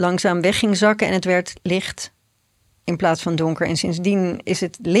leegloopt. Langzaam weg ging zakken en het werd licht in plaats van donker. En sindsdien is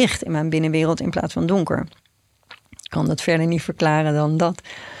het licht in mijn binnenwereld in plaats van donker. Ik kan dat verder niet verklaren dan dat.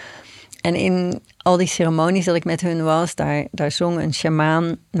 En in al die ceremonies dat ik met hun was, daar zong een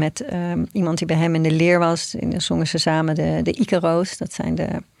sjamaan met iemand die bij hem in de leer was. En dan zongen ze samen de Icaro's. Dat zijn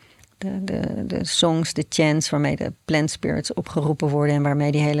de songs, de chants waarmee de plant spirits opgeroepen worden en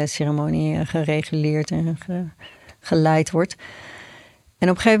waarmee die hele ceremonie gereguleerd en geleid wordt. En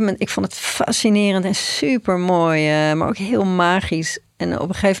op een gegeven moment, ik vond het fascinerend en super mooi, maar ook heel magisch. En op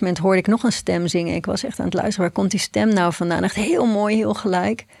een gegeven moment hoorde ik nog een stem zingen. Ik was echt aan het luisteren, waar komt die stem nou vandaan? Echt heel mooi, heel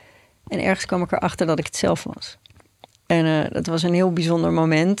gelijk. En ergens kwam ik erachter dat ik het zelf was. En dat was een heel bijzonder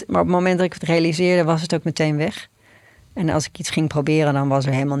moment. Maar op het moment dat ik het realiseerde, was het ook meteen weg. En als ik iets ging proberen, dan was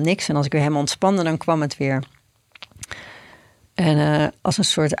er helemaal niks. En als ik weer helemaal ontspande, dan kwam het weer. En als een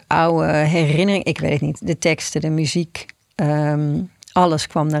soort oude herinnering, ik weet het niet. De teksten, de muziek, alles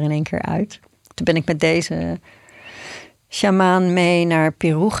kwam daar in één keer uit. Toen ben ik met deze sjamaan mee naar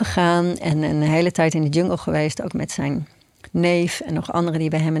Peru gegaan. En een hele tijd in de jungle geweest, ook met zijn neef en nog anderen die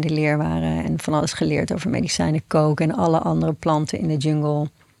bij hem in de leer waren. En van alles geleerd over medicijnen koken en alle andere planten in de jungle.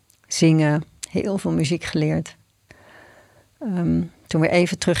 Zingen, heel veel muziek geleerd. Toen weer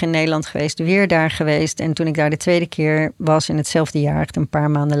even terug in Nederland geweest, weer daar geweest. En toen ik daar de tweede keer was in hetzelfde jaar, echt een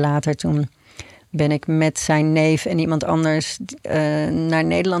paar maanden later, toen ben ik met zijn neef en iemand anders naar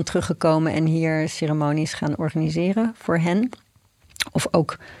Nederland teruggekomen en hier ceremonies gaan organiseren voor hen. Of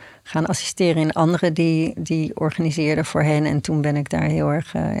ook gaan assisteren in anderen die organiseerden voor hen. En toen ben ik daar heel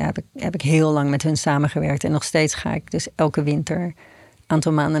erg, heb ik heel lang met hun samengewerkt. En nog steeds ga ik dus elke winter een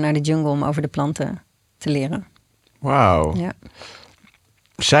aantal maanden naar de jungle om over de planten te leren. Wauw. Ja.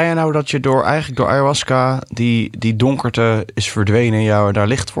 Zei je nou dat je door ayahuasca die donkerte is verdwenen in jou en daar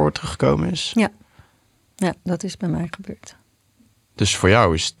licht voor teruggekomen is? Ja, dat is bij mij gebeurd. Dus voor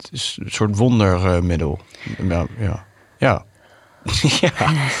jou is het een soort wondermiddel. Ja. Ja.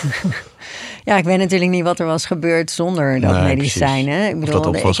 Ja, ik weet natuurlijk niet wat er was gebeurd zonder dat medicijn. Hè? Ik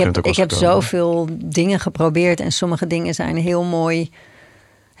bedoel, ik heb zoveel dingen geprobeerd en sommige dingen zijn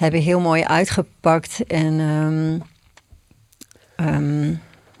hebben heel mooi uitgepakt. En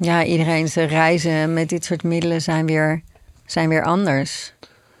iedereen's reizen met dit soort middelen zijn weer anders.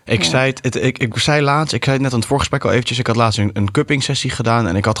 Ik zei het net aan het voorgesprek al eventjes. Ik had laatst een cupping sessie gedaan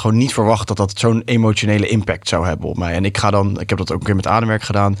en ik had gewoon niet verwacht dat zo'n emotionele impact zou hebben op mij. En ik heb dat ook een keer met ademwerk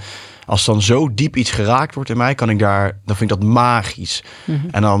gedaan. Als dan zo diep iets geraakt wordt in mij, dan vind ik dat magisch. Mm-hmm.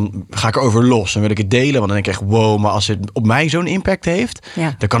 En dan ga ik erover los en wil ik het delen. Want dan denk ik echt, wow, maar als het op mij zo'n impact heeft,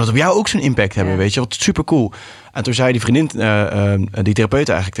 dan kan het op jou ook zo'n impact hebben, weet je. Wat super cool. En toen zei die vriendin, die therapeut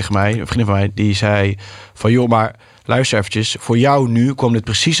eigenlijk tegen mij, een vriendin van mij, die zei van, joh, maar luister eventjes, voor jou nu kwam dit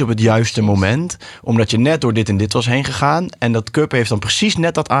precies op het juiste moment. Omdat je net door dit en dit was heen gegaan. En dat cup heeft dan precies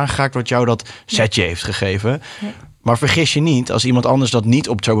net dat aangeraakt wat jou dat setje heeft gegeven. Ja. Maar vergis je niet, als iemand anders dat niet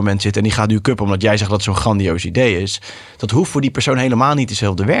op zo'n moment zit en die gaat nu cuppen omdat jij zegt dat het zo'n grandioos idee is. Dat hoeft voor die persoon helemaal niet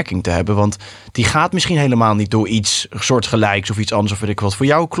dezelfde werking te hebben. Want die gaat misschien helemaal niet door iets soortgelijks of iets anders of weet ik wat. Voor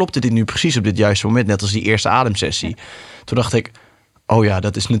jou klopte dit nu precies op dit juiste moment, net als die eerste ademsessie. Ja. Toen dacht ik, oh ja,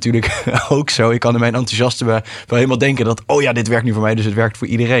 dat is natuurlijk ook zo. Ik kan in mijn enthousiasme wel helemaal denken dat, oh ja, dit werkt nu voor mij, dus het werkt voor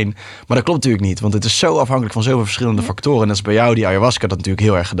iedereen. Maar dat klopt natuurlijk niet, want het is zo afhankelijk van zoveel verschillende factoren. En dat is bij jou die ayahuasca dat natuurlijk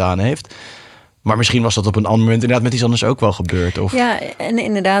heel erg gedaan heeft. Maar misschien was dat op een ander moment inderdaad met iets anders ook wel gebeurd. Of... Ja, en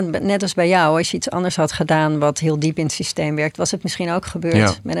inderdaad, net als bij jou, als je iets anders had gedaan wat heel diep in het systeem werkt, was het misschien ook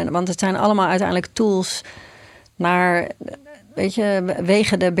gebeurd. Ja. Want het zijn allemaal uiteindelijk tools naar, weet je,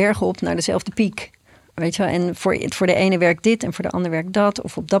 wegen de bergen op naar dezelfde piek. Weet je wel, en voor de ene werkt dit en voor de ander werkt dat,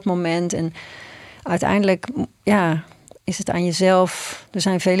 of op dat moment. En uiteindelijk, is het aan jezelf. Er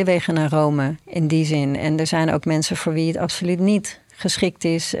zijn vele wegen naar Rome in die zin. En er zijn ook mensen voor wie het absoluut niet geschikt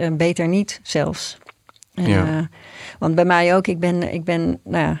is. Beter niet zelfs. Want bij mij ook, ik ben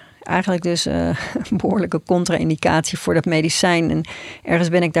eigenlijk dus een behoorlijke contra-indicatie voor dat medicijn. En ergens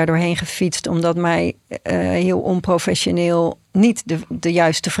ben ik daar doorheen gefietst, omdat mij heel onprofessioneel niet de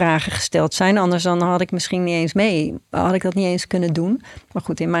juiste vragen gesteld zijn. Anders dan had ik misschien niet eens had ik dat niet eens kunnen doen. Maar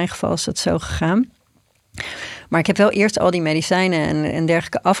goed, in mijn geval is dat zo gegaan. Maar ik heb wel eerst al die medicijnen en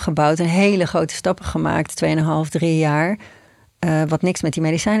dergelijke afgebouwd en hele grote stappen gemaakt, 2,5, 3 jaar. Wat niks met die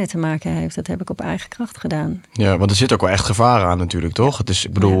medicijnen te maken heeft. Dat heb ik op eigen kracht gedaan. Ja, want er zit ook wel echt gevaar aan natuurlijk, toch? Het is,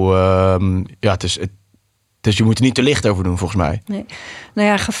 ik bedoel, je moet er niet te licht over doen, volgens mij. Nee. Nou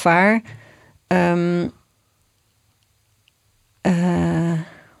ja, gevaar.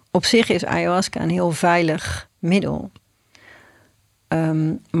 Op zich is ayahuasca een heel veilig middel.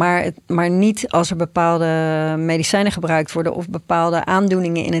 Maar niet als er bepaalde medicijnen gebruikt worden of bepaalde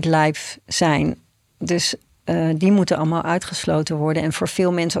aandoeningen in het lijf zijn. Dus die moeten allemaal uitgesloten worden. En voor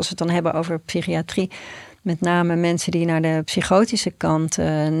veel mensen, als we het dan hebben over psychiatrie, met name mensen die naar de psychotische kant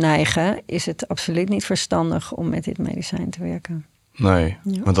neigen, is het absoluut niet verstandig om met dit medicijn te werken. Nee,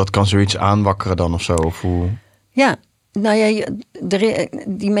 want dat kan zoiets aanwakkeren dan of zo? Of hoe? Ja, nou ja,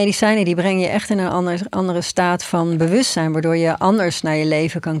 die medicijnen die brengen je echt in een andere staat van bewustzijn, waardoor je anders naar je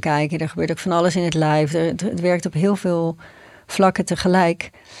leven kan kijken. Er gebeurt ook van alles in het lijf. Het werkt op heel veel vlakken tegelijk.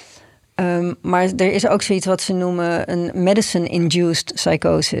 Maar er is ook zoiets wat ze noemen een medicine-induced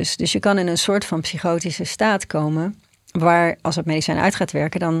psychosis. Dus je kan in een soort van psychotische staat komen, waar als het medicijn uit gaat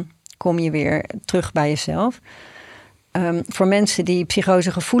werken, dan kom je weer terug bij jezelf. Voor mensen die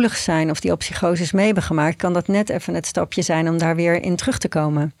psychosegevoelig zijn of die al psychoses mee hebben gemaakt, kan dat net even het stapje zijn om daar weer in terug te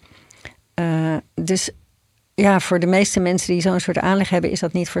komen. Dus ja, voor de meeste mensen die zo'n soort aanleg hebben, is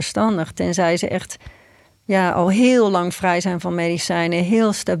dat niet verstandig. Tenzij ze echt al heel lang vrij zijn van medicijnen,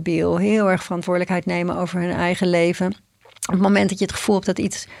 heel stabiel, heel erg verantwoordelijkheid nemen over hun eigen leven. Op het moment dat je het gevoel hebt dat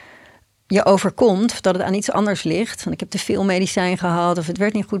iets je overkomt, of dat het aan iets anders ligt, van ik heb te veel medicijn gehad, of het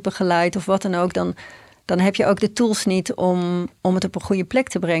werd niet goed begeleid, of wat dan ook, dan heb je ook de tools niet om het op een goede plek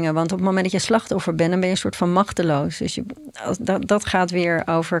te brengen. Want op het moment dat je slachtoffer bent, dan ben je een soort van machteloos. Dus dat gaat weer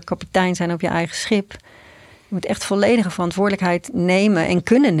over kapitein zijn op je eigen schip. Je moet echt volledige verantwoordelijkheid nemen en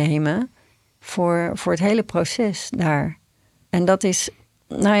kunnen nemen voor het hele proces daar. En dat is,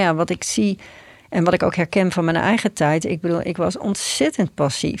 wat ik zie en wat ik ook herken van mijn eigen tijd. Ik bedoel, ik was ontzettend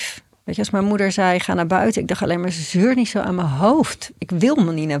passief. Weet je, als mijn moeder zei, ga naar buiten. Ik dacht alleen maar, zeur niet zo aan mijn hoofd. Ik wil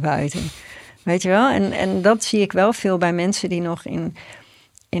me niet naar buiten. Weet je wel? En dat zie ik wel veel bij mensen die nog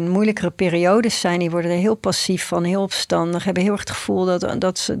in moeilijkere periodes zijn. Die worden er heel passief van, heel opstandig. Hebben heel erg het gevoel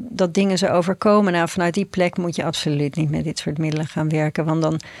dat dingen ze overkomen. Nou, vanuit die plek moet je absoluut niet met dit soort middelen gaan werken. Want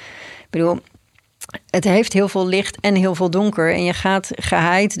dan, ik bedoel, het heeft heel veel licht en heel veel donker. En je gaat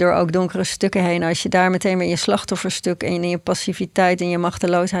geheid door ook donkere stukken heen. Als je daar meteen weer in je slachtofferstuk en in je passiviteit en je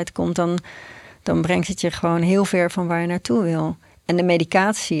machteloosheid komt, dan brengt het je gewoon heel ver van waar je naartoe wil. En de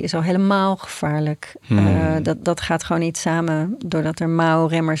medicatie is al helemaal gevaarlijk. Dat gaat gewoon niet samen, doordat er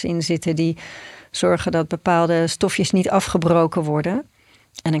mouwremmers in zitten die zorgen dat bepaalde stofjes niet afgebroken worden.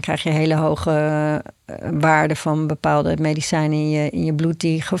 En dan krijg je hele hoge waarden van bepaalde medicijnen in je bloed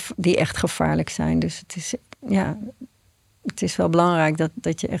die echt gevaarlijk zijn. Dus het is wel belangrijk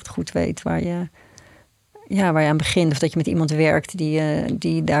dat je echt goed weet waar je aan begint. Of dat je met iemand werkt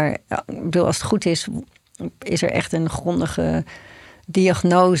die daar, ik bedoel, als het goed is er echt een grondige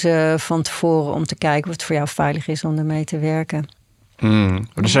diagnose van tevoren om te kijken of het voor jou veilig is om ermee te werken.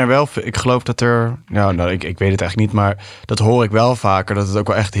 Er zijn wel, ik geloof dat er, ik weet het eigenlijk niet, maar dat hoor ik wel vaker, dat het ook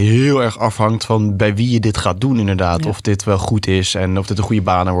wel echt heel erg afhangt van bij wie je dit gaat doen inderdaad. Ja. Of dit wel goed is en of dit een goede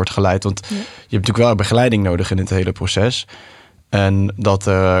banen wordt geleid. Want je hebt natuurlijk wel begeleiding nodig in het hele proces. En dat,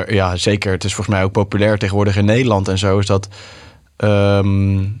 zeker, het is volgens mij ook populair tegenwoordig in Nederland en zo, is dat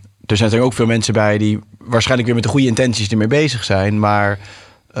er zijn ook veel mensen bij die waarschijnlijk weer met de goede intenties ermee bezig zijn, maar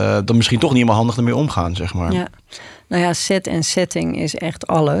dan misschien toch niet helemaal handig ermee omgaan, zeg maar. Ja. Nou ja, set en setting is echt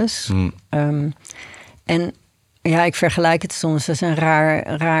alles. En ja, ik vergelijk het soms, dat is een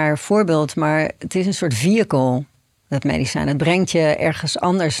raar voorbeeld, maar het is een soort vehicle, dat medicijn. Het brengt je ergens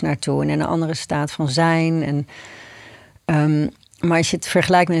anders naartoe en in een andere staat van zijn. Maar als je het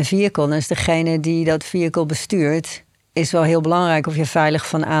vergelijkt met een vehicle, dan is degene die dat vehicle bestuurt, is wel heel belangrijk of je veilig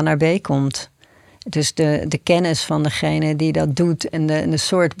van A naar B komt. Dus de kennis van degene die dat doet en de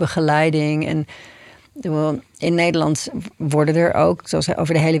soort begeleiding. En in Nederland worden er ook, zoals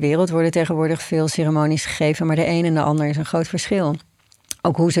over de hele wereld, worden tegenwoordig veel ceremonies gegeven, maar de een en de ander is een groot verschil.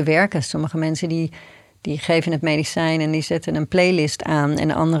 Ook hoe ze werken. Sommige mensen die geven het medicijn en die zetten een playlist aan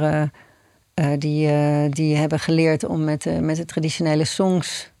en anderen Die hebben geleerd om met de traditionele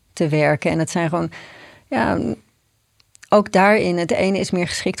songs te werken. En het zijn gewoon, ook daarin, het ene is meer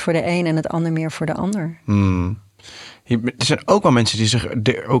geschikt voor de een en het ander meer voor de ander. Er zijn ook wel mensen die zich,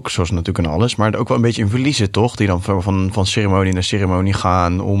 ook zoals natuurlijk in alles, maar ook wel een beetje in verliezen, toch? Die dan van ceremonie naar ceremonie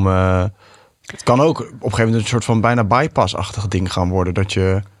gaan om... het kan ook op een gegeven moment een soort van bijna bypass-achtig ding gaan worden, dat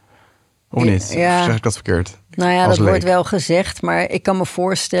je... Of niet? Ja. Of zeg ik dat verkeerd? Nou ja, Als dat leek. wordt wel gezegd, maar ik kan me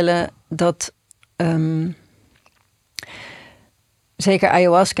voorstellen dat... zeker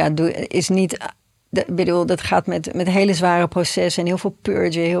ayahuasca is niet... Ik bedoel, dat gaat met hele zware processen en heel veel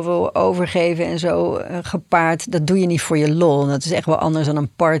purgen, heel veel overgeven en zo gepaard. Dat doe je niet voor je lol. Dat is echt wel anders dan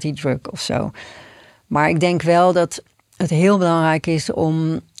een partydrug of zo. Maar ik denk wel dat het heel belangrijk is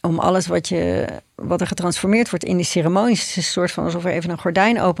om alles wat er getransformeerd wordt in die ceremonies. Het is een soort van alsof er even een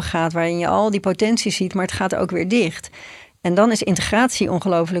gordijn open gaat waarin je al die potentie ziet, maar het gaat ook weer dicht. En dan is integratie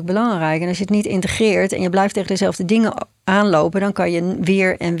ongelooflijk belangrijk. En als je het niet integreert en je blijft tegen dezelfde dingen aanlopen, dan kan je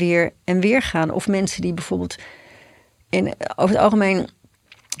weer en weer en weer gaan. Of mensen die bijvoorbeeld over het algemeen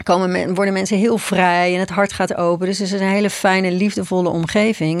worden mensen heel vrij en het hart gaat open. Dus het is een hele fijne, liefdevolle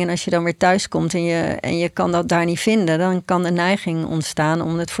omgeving. En als je dan weer thuis komt en je kan dat daar niet vinden, dan kan de neiging ontstaan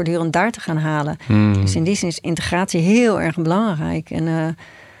om het voortdurend daar te gaan halen. Dus in die zin is integratie heel erg belangrijk. En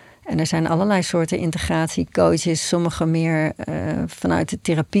er zijn allerlei soorten integratiecoaches. Sommige meer vanuit de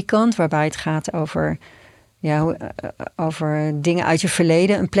therapiekant, waarbij het gaat over dingen uit je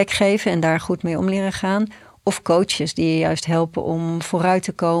verleden een plek geven en daar goed mee om leren gaan. Of coaches die je juist helpen om vooruit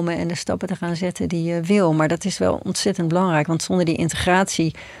te komen en de stappen te gaan zetten die je wil. Maar dat is wel ontzettend belangrijk, want zonder die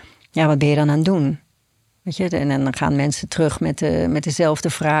integratie, wat ben je dan aan het doen? Weet je? En dan gaan mensen terug met dezelfde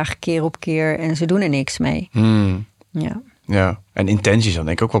vraag keer op keer en ze doen er niks mee. Ja, en intentie is dan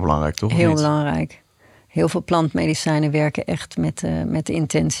denk ik ook wel belangrijk, toch? Heel belangrijk. Heel veel plantmedicijnen werken echt met de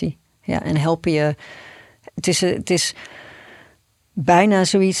intentie. Ja, en helpen je. Het is bijna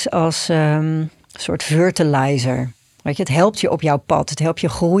zoiets als een soort fertilizer. Weet je, het helpt je op jouw pad. Het helpt je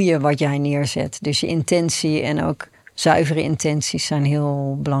groeien wat jij neerzet. Dus je intentie en ook zuivere intenties zijn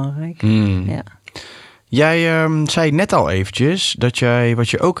heel belangrijk. Ja. Jij zei net al eventjes dat wat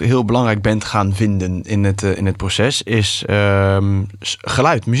je ook heel belangrijk bent gaan vinden in het proces, is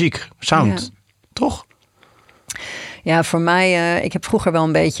geluid, muziek, sound. Toch? Ja, voor mij, ik heb vroeger wel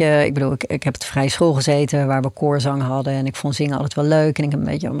een beetje, ik heb op de vrije school gezeten waar we koorzang hadden en ik vond zingen altijd wel leuk en ik heb een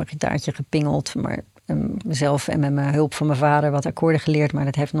beetje op mijn gitaartje gepingeld, maar mezelf en met mijn hulp van mijn vader wat akkoorden geleerd, maar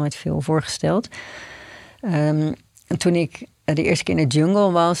dat heeft nooit veel voorgesteld. En toen ik de eerste keer in de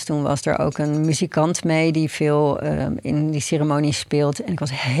jungle was, toen was er ook een muzikant mee die veel in die ceremonie speelt. En ik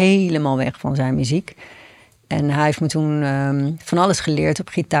was helemaal weg van zijn muziek. En hij heeft me toen van alles geleerd op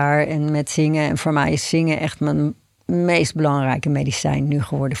gitaar en met zingen. En voor mij is zingen echt mijn meest belangrijke medicijn nu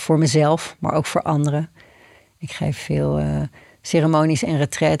geworden. Voor mezelf, maar ook voor anderen. Ik geef veel ceremonies en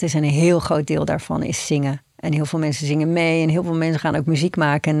retraites en een heel groot deel daarvan is zingen. En heel veel mensen zingen mee en heel veel mensen gaan ook muziek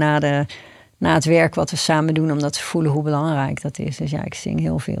maken na het werk wat we samen doen, omdat ze voelen hoe belangrijk dat is. Dus ja, ik zing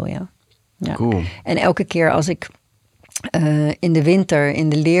heel veel, ja. Cool. En elke keer als ik in de winter in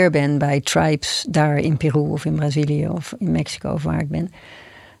de leer ben bij tribes daar in Peru of in Brazilië of in Mexico of waar ik ben,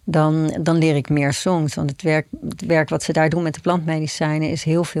 dan leer ik meer songs. Want het werk wat ze daar doen met de plantmedicijnen is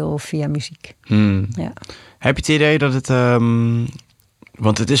heel veel via muziek. Ja. Heb je het idee dat het...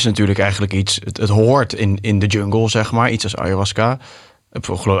 want het is natuurlijk eigenlijk iets... Het hoort in de jungle, zeg maar. Iets als ayahuasca.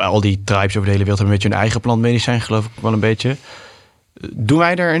 Al die tribes over de hele wereld hebben een beetje hun eigen plantmedicijn, geloof ik wel een beetje. Doen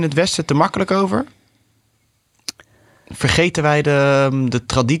wij er in het Westen te makkelijk over? Vergeten wij de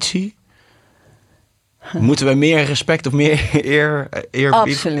traditie? Moeten we meer respect of meer eer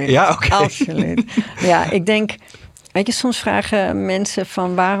Absoluut. Ja, oké. Absoluut. Ja, ik denk... Weet je, soms vragen mensen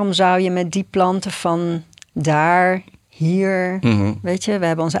van waarom zou je met die planten van daar, hier... Weet je, we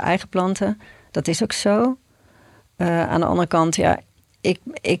hebben onze eigen planten. Dat is ook zo. Aan de andere kant, ja...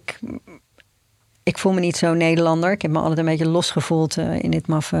 Ik voel me niet zo Nederlander. Ik heb me altijd een beetje losgevoeld in dit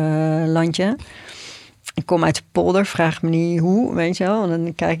maffe landje. Ik kom uit de polder, vraag me niet hoe, weet je wel. En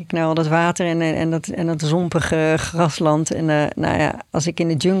dan kijk ik naar al dat water en dat zompige grasland. En als ik in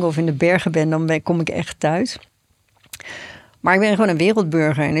de jungle of in de bergen ben, dan kom ik echt thuis. Maar ik ben gewoon een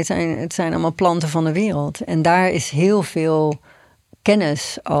wereldburger. En het zijn allemaal planten van de wereld. En daar is heel veel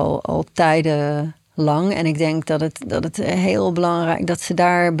kennis al tijden lang. En ik denk dat het heel belangrijk, dat ze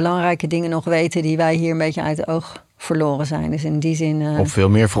daar belangrijke dingen nog weten die wij hier een beetje uit het oog verloren zijn. Dus in die zin... op veel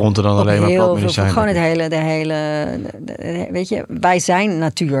meer fronten dan alleen maar plantmedicijnen. Gewoon de hele... Weet je, wij zijn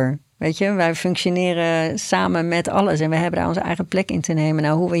natuur. Weet je, wij functioneren samen met alles. En we hebben daar onze eigen plek in te nemen.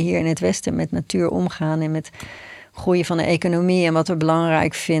 Nou, hoe we hier in het Westen met natuur omgaan en met groei van de economie en wat we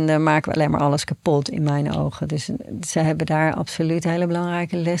belangrijk vinden, maken we alleen maar alles kapot in mijn ogen. Dus ze hebben daar absoluut hele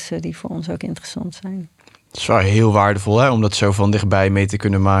belangrijke lessen die voor ons ook interessant zijn. Het is wel heel waardevol, hè, om dat zo van dichtbij mee te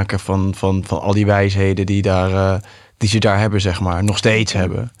kunnen maken van al die wijsheden die ze daar hebben, zeg maar, nog steeds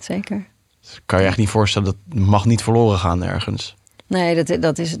hebben. Zeker. Dus kan je echt niet voorstellen, dat mag niet verloren gaan ergens. Nee, ik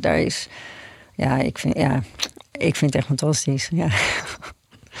vind het echt fantastisch. Ja.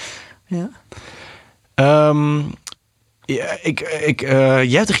 Ja.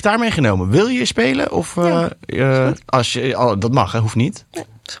 Je hebt de gitaar meegenomen. Wil je spelen? Of dat mag, hè? Hoeft niet. Ja,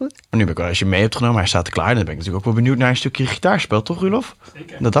 is goed. Maar nu ben ik wel, als je mee hebt genomen, hij staat klaar. Dan ben ik natuurlijk ook wel benieuwd naar een stukje gitaarspel, toch, Roelof?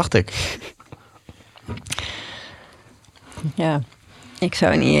 Zeker. Dat dacht ik. Ja, ik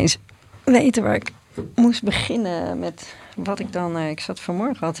zou niet eens weten waar ik moest beginnen met wat ik dan... ik zat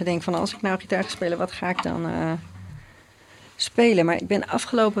vanmorgen al te denken van, als ik nou gitaar ga spelen, wat ga ik dan spelen? Maar ik ben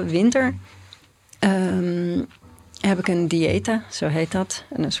afgelopen winter... heb ik een diëta, zo heet dat.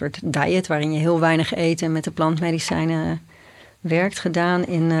 Een soort diet waarin je heel weinig eet en met de plantmedicijnen werkt, gedaan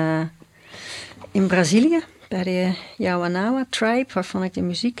in Brazilië. Bij de Yama tribe, waarvan ik de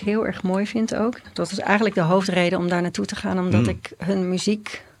muziek heel erg mooi vind ook. Dat was eigenlijk de hoofdreden om daar naartoe te gaan, omdat ik hun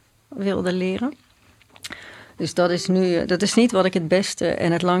muziek wilde leren. Dus dat is niet wat ik het beste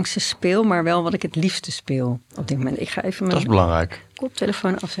en het langste speel, maar wel wat ik het liefste speel op dit moment. Ik ga even Dat is belangrijk.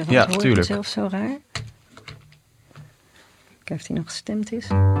 Koptelefoon afzetten, Ja, anders hoor ik mezelf zo raar. Kijken of hij nog gestemd is.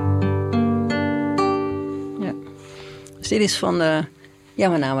 Ja. Dus dit is van de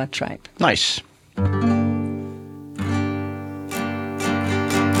Yama tribe. Nice.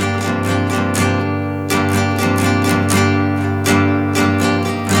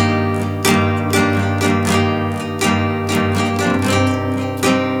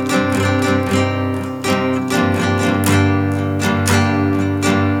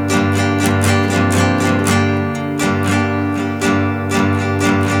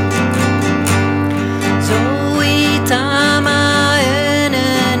 Zoe tama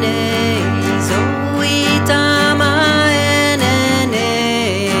enene, Zoe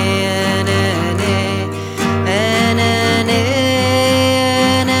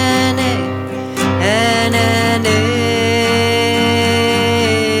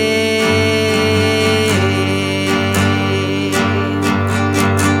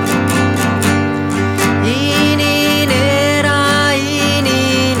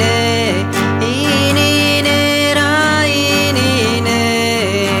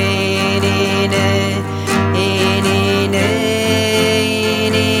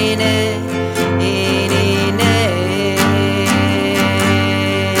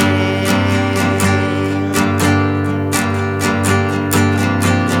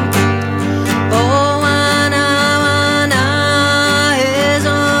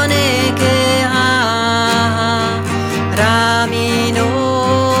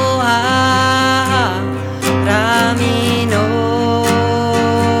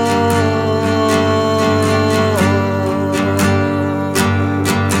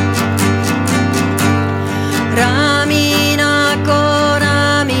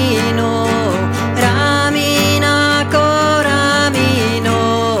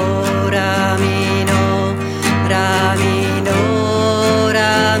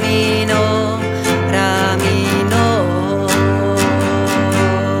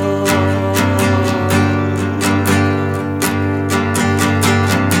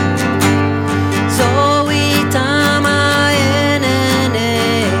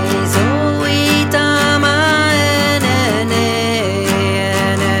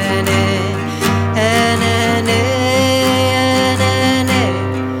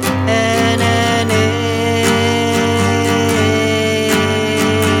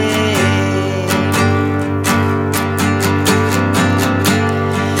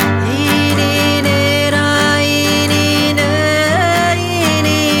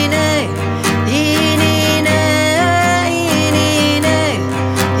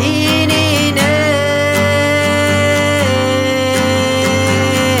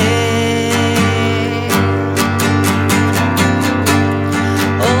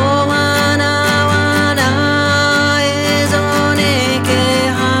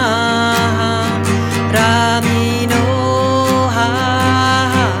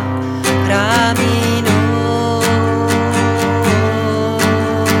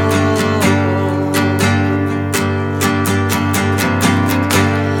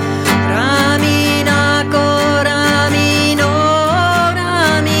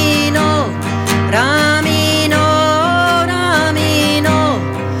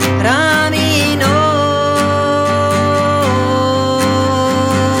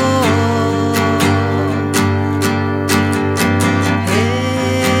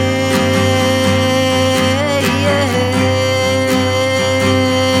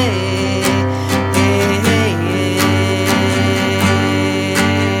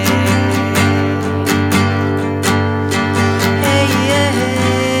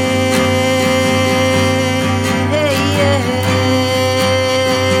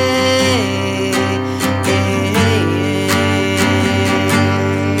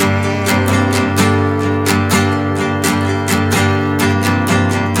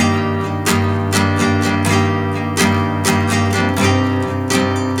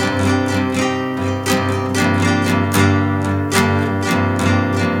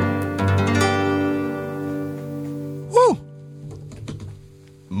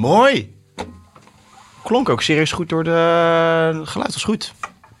Mooi. Klonk ook serieus goed door de... geluid was goed.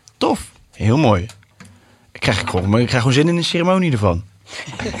 Tof. Heel mooi. Ik krijg gewoon zin in een ceremonie ervan.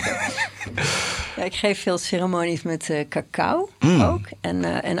 Ja, ik geef veel ceremonies met cacao ook.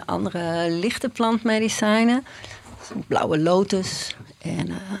 En andere lichte plantmedicijnen. Blauwe lotus en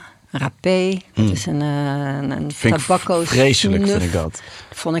rapé. Dat is een tabacco vreselijk, vind ik dat.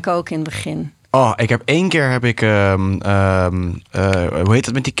 Vond ik ook in het begin. Oh, één keer hoe heet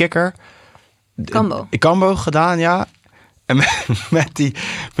het met die kikker? Kambo gedaan, ja. En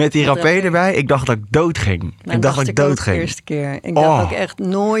met die rapé erbij, ik dacht dat ik dood ging. Ik dacht dat ik dood ging. De eerste keer. Ik dacht ook echt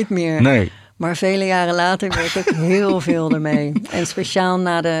nooit meer. Nee. Maar vele jaren later werk ik heel veel ermee. En speciaal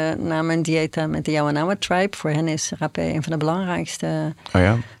na mijn diëta met de Yama tribe. Voor hen is rapé een van de belangrijkste. Oh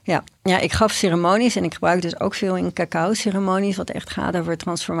ja? Ja, ik gaf ceremonies en ik gebruik dus ook veel in cacao-ceremonies. Wat echt gaat over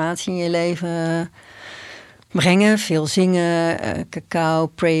transformatie in je leven brengen. Veel zingen, cacao,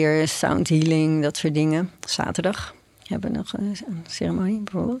 prayers, sound healing, dat soort dingen. Zaterdag hebben we nog een ceremonie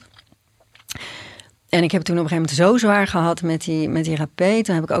bijvoorbeeld. En ik heb toen op een gegeven moment zo zwaar gehad met die rapé.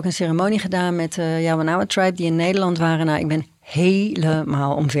 Toen heb ik ook een ceremonie gedaan met de Yama tribe die in Nederland waren. Nou, ik ben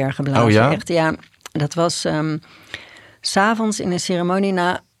helemaal omvergeblazen. Oh ja? Echt, ja, dat was 's avonds in een ceremonie.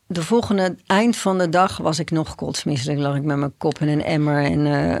 Na de volgende eind van de dag was ik nog kotsmisselijk. Lag ik met mijn kop in een emmer en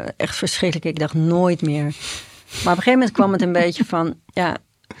echt verschrikkelijk. Ik dacht nooit meer. Maar op een gegeven moment kwam het een beetje van... ja.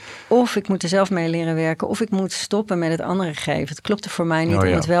 Of ik moet er zelf mee leren werken, of ik moet stoppen met het anderen geven. Het klopte voor mij niet om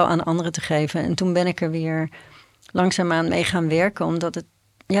het wel aan anderen te geven. En toen ben ik er weer langzaamaan mee gaan werken, omdat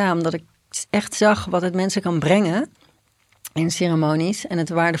ik echt zag wat het mensen kan brengen in ceremonies. En het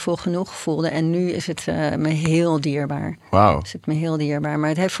waardevol genoeg voelde. En nu is het me heel dierbaar. Wauw. Is het me heel dierbaar. Maar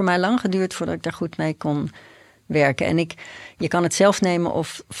het heeft voor mij lang geduurd voordat ik daar goed mee kon werken. En je kan het zelf nemen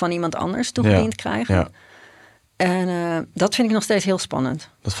of van iemand anders toegediend krijgen. Ja. En dat vind ik nog steeds heel spannend.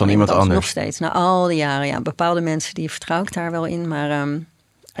 Dat van iemand anders? Nog steeds, na al die jaren. Ja, bepaalde mensen die vertrouw ik daar wel in. Maar ik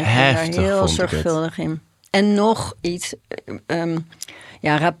ben daar heel zorgvuldig in. En nog iets.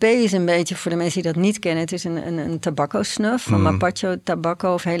 Rapé is een beetje, voor de mensen die dat niet kennen... het is een tabacco-snuf van Mapacho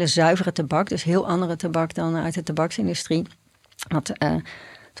tobacco... of hele zuivere tabak. Dus heel andere tabak dan uit de tabaksindustrie. Wat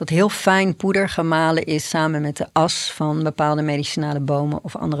tot heel fijn poeder gemalen is... samen met de as van bepaalde medicinale bomen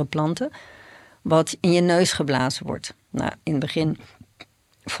of andere planten... wat in je neus geblazen wordt. Nou, in het begin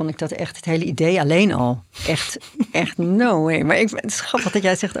vond ik dat echt het hele idee alleen al. Echt no way. Maar het is grappig dat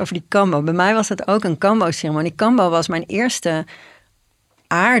jij zegt over die kambo. Bij mij was dat ook een kambo-ceremonie. Kambo was mijn eerste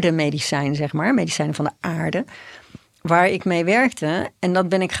aardemedicijn, zeg maar. Medicijnen van de aarde. Waar ik mee werkte. En dat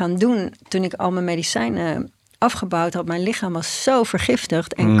ben ik gaan doen toen ik al mijn medicijnen afgebouwd had. Mijn lichaam was zo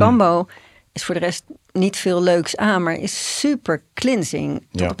vergiftigd. En kambo is voor de rest niet veel leuks aan, maar is super cleansing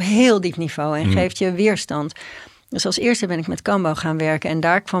tot op heel diep niveau en geeft je weerstand. Dus als eerste ben ik met kambo gaan werken en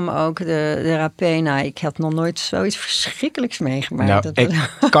daar kwam ook de rapé. Nou, ik had nog nooit zoiets verschrikkelijks meegemaakt. Nou,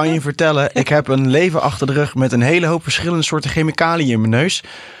 ik kan je vertellen, ik heb een leven achter de rug met een hele hoop verschillende soorten chemicaliën in mijn neus.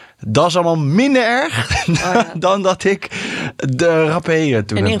 Dat is allemaal minder erg dan dat ik de rapé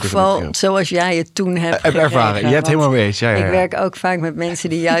toen in ieder geval, zoals jij het toen hebt ervaren. Je hebt helemaal mee. Ja. Ik werk ook vaak met mensen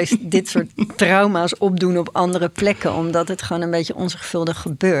die juist dit soort trauma's opdoen op andere plekken. Omdat het gewoon een beetje onzorgvuldig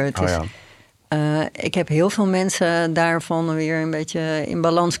gebeurt. Dus, ik heb heel veel mensen daarvan weer een beetje in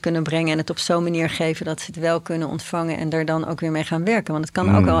balans kunnen brengen. En het op zo'n manier geven dat ze het wel kunnen ontvangen. En er dan ook weer mee gaan werken. Want het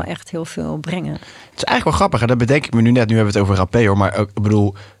kan ook wel echt heel veel brengen. Het is eigenlijk wel grappig. Hè? Dat bedenk ik me nu net. Nu hebben we het over rapé hoor. Maar ik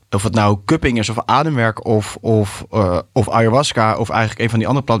bedoel... Of het nou cupping is of ademwerk of ayahuasca of eigenlijk een van die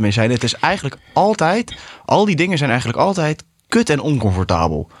andere plantmedicijnen. Het is eigenlijk altijd, al die dingen zijn eigenlijk altijd kut en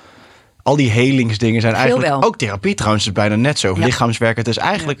oncomfortabel. Al die helingsdingen zijn eigenlijk, ook therapie trouwens is bijna net zo. Lichaamswerk, het is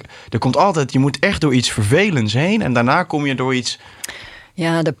eigenlijk, er komt altijd, je moet echt door iets vervelends heen en daarna kom je door iets.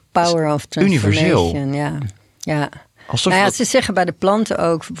 Ja, de power of transformation. Universeel. Ja. Ze zeggen bij de planten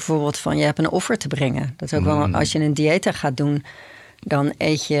ook bijvoorbeeld van je hebt een offer te brengen. Dat is ook wel, als je een diëta gaat doen, dan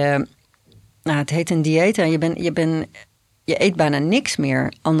eet je, het heet een diëta, je eet bijna niks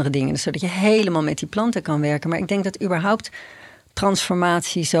meer andere dingen. Dus zodat je helemaal met die planten kan werken. Maar ik denk dat überhaupt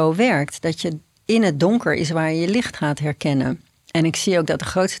transformatie zo werkt. Dat je in het donker is waar je je licht gaat herkennen. En ik zie ook dat de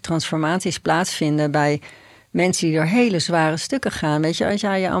grootste transformaties plaatsvinden bij mensen die door hele zware stukken gaan. Weet je, als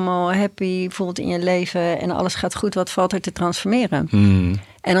jij je allemaal happy voelt in je leven en alles gaat goed, wat valt er te transformeren?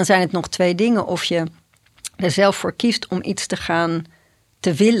 En dan zijn het nog twee dingen. Of je er zelf voor kiest om iets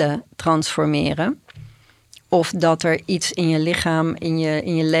te willen transformeren. Of dat er iets in je lichaam, in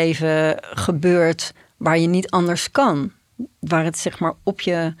je leven gebeurt waar je niet anders kan. Waar het zeg maar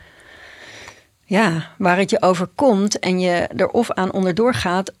waar het je overkomt en je er of aan onderdoor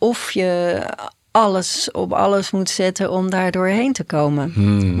gaat of je op alles moet zetten om daar doorheen te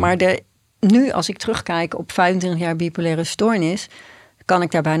komen. Maar nu, als ik terugkijk op 25 jaar bipolaire stoornis, kan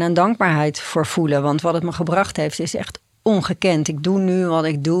ik daar bijna een dankbaarheid voor voelen. Want wat het me gebracht heeft, is echt ongekend. Ik doe nu wat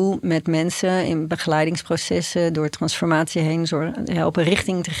ik doe met mensen in begeleidingsprocessen, door transformatie heen, helpen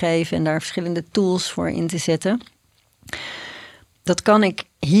richting te geven en daar verschillende tools voor in te zetten. Dat kan ik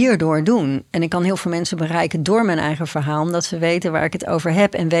hierdoor doen. En ik kan heel veel mensen bereiken door mijn eigen verhaal, omdat ze weten waar ik het over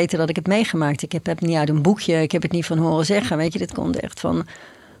heb en weten dat ik het meegemaakt. Ik heb het niet uit een boekje, ik heb het niet van horen zeggen. Weet je, dit komt echt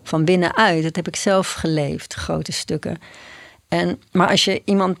van binnenuit. Dat heb ik zelf geleefd, grote stukken. Maar als je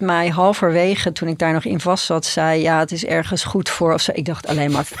iemand mij halverwege, toen ik daar nog in vast zat, zei, ja, het is ergens goed voor of zo. Ik dacht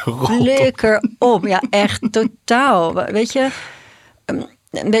alleen maar, flikker op. Ja, echt totaal. Weet je,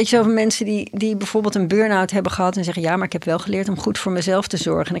 een beetje zo van mensen die bijvoorbeeld een burn-out hebben gehad en zeggen, ja, maar ik heb wel geleerd om goed voor mezelf te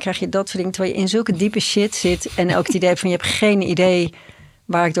zorgen. En dan krijg je dat soort dingen, terwijl je in zulke diepe shit zit en ook het idee van, je hebt geen idee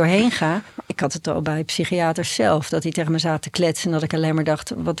waar ik doorheen ga. Ik had het al bij psychiaters zelf, dat die tegen me zaten te kletsen en dat ik alleen maar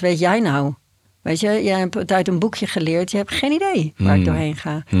dacht, wat weet jij nou? Weet je, jij hebt het uit een boekje geleerd. Je hebt geen idee waar ik doorheen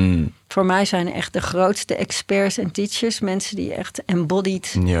ga. Voor mij zijn echt de grootste experts en teachers. Mensen die echt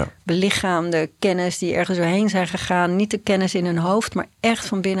embodied, belichaamde kennis, die ergens doorheen zijn gegaan. Niet de kennis in hun hoofd, maar echt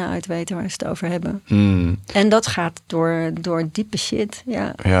van binnenuit weten waar ze het over hebben. En dat gaat door diepe shit.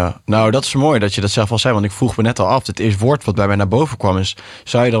 Ja, nou dat is mooi dat je dat zelf al zei. Want ik vroeg me net al af. Het eerste woord wat bij mij naar boven kwam is,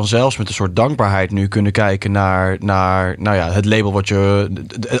 zou je dan zelfs met een soort dankbaarheid nu kunnen kijken naar nou ja, het label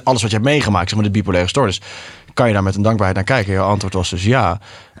alles wat je hebt meegemaakt, zeg maar, de bipolaire stoornis. Kan je daar met een dankbaarheid naar kijken? Je antwoord was dus ja.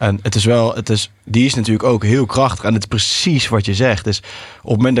 En die is natuurlijk ook heel krachtig. En het is precies wat je zegt. Dus op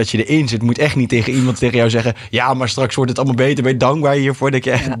het moment dat je erin zit, moet echt niet tegen jou zeggen, ja, maar straks wordt het allemaal beter. Ben je dankbaar hiervoor dat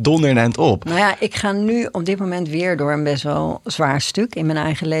je echt donder en end op. Nou ja, ik ga nu op dit moment weer door een best wel zwaar stuk in mijn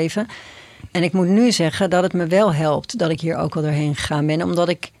eigen leven. En ik moet nu zeggen dat het me wel helpt dat ik hier ook al doorheen gegaan ben. Omdat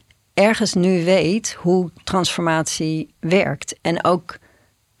ik ergens nu weet hoe transformatie werkt. En ook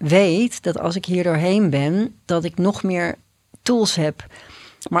weet dat als ik hier doorheen ben, dat ik nog meer tools heb.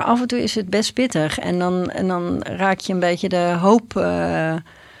 Maar af en toe is het best pittig. En dan raak je een beetje de hoop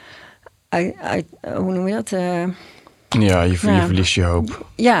uit hoe noem je dat? Je verliest je hoop.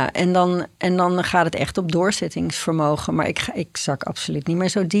 Ja, en dan gaat het echt op doorzettingsvermogen. Maar ik zak absoluut niet meer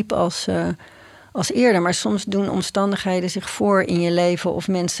zo diep als eerder. Maar soms doen omstandigheden zich voor in je leven of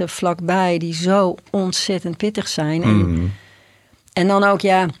mensen vlakbij die zo ontzettend pittig zijn. En dan ook,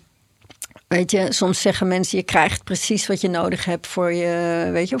 ja, weet je, soms zeggen mensen, je krijgt precies wat je nodig hebt voor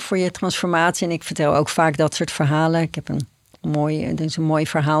je transformatie. En ik vertel ook vaak dat soort verhalen. Ik heb een mooi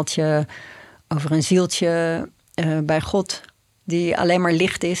verhaaltje over een zieltje bij God, die alleen maar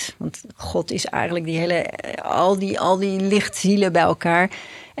licht is. Want God is eigenlijk al die lichtzielen bij elkaar.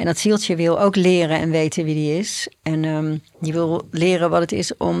 En dat zieltje wil ook leren en weten wie die is. En die wil leren wat het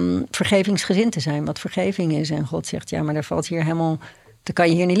is om vergevingsgezind te zijn. Wat vergeving is. En God zegt, ja, maar daar valt hier helemaal, dat kan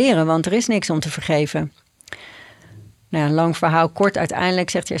je hier niet leren, want er is niks om te vergeven. Nou, een lang verhaal kort. Uiteindelijk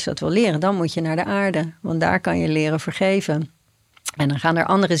zegt hij, als je dat wil leren, dan moet je naar de aarde. Want daar kan je leren vergeven. En dan gaan er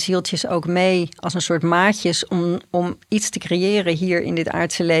andere zieltjes ook mee als een soort maatjes om iets te creëren hier in dit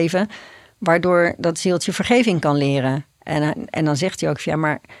aardse leven, waardoor dat zieltje vergeving kan leren. En dan zegt hij ook, ja,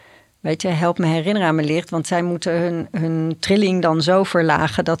 maar weet je, help me herinneren aan mijn licht, want zij moeten hun trilling dan zo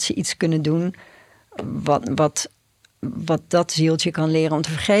verlagen dat ze iets kunnen doen wat dat zieltje kan leren om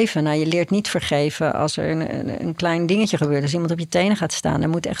te vergeven. Nou, je leert niet vergeven als er een klein dingetje gebeurt. Als iemand op je tenen gaat staan, er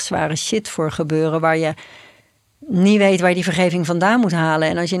moet echt zware shit voor gebeuren waar je niet weet waar je die vergeving vandaan moet halen.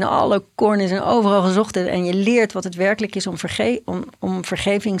 En als je in alle corners en overal gezocht hebt en je leert wat het werkelijk is om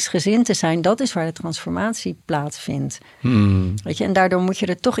vergevingsgezind te zijn, dat is waar de transformatie plaatsvindt. Weet je, en daardoor moet je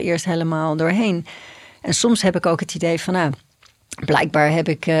er toch eerst helemaal doorheen. En soms heb ik ook het idee van, blijkbaar heb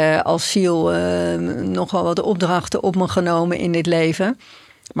ik als ziel nogal wat opdrachten op me genomen in dit leven.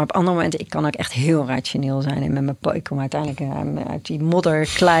 Maar op andere momenten, ik kan ook echt heel rationeel zijn. En ik kom uiteindelijk uit die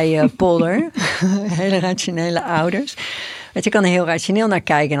modder-klei polder. Hele rationele ouders. Je kan er heel rationeel naar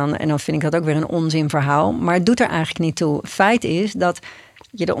kijken. En dan vind ik dat ook weer een onzinverhaal. Maar het doet er eigenlijk niet toe. Feit is dat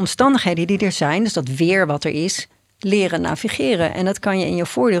je de omstandigheden die er zijn, dus dat weer wat er is, leren navigeren. En dat kan je in je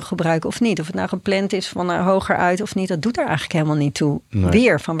voordeel gebruiken of niet. Of het nou gepland is van hoger uit of niet, dat doet er eigenlijk helemaal niet toe. Nee.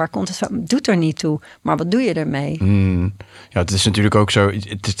 Weer, van waar komt het van? Doet er niet toe. Maar wat doe je ermee? Ja, het is natuurlijk ook zo. Het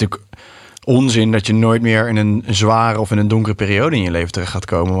is natuurlijk onzin dat je nooit meer in een zware of in een donkere periode in je leven terecht gaat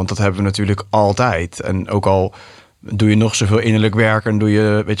komen. Want dat hebben we natuurlijk altijd. En ook al doe je nog zoveel innerlijk werk en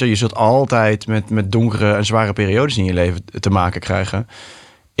je zult altijd met donkere en zware periodes in je leven te maken krijgen.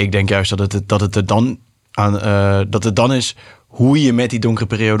 Ik denk juist dat het dan is hoe je met die donkere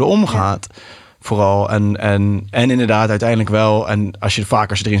periode omgaat. Ja. Vooral. En inderdaad, uiteindelijk wel. En als je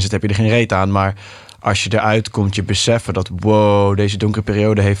erin zit, heb je er geen reet aan. Maar als je eruit komt, je beseffen dat... wow, deze donkere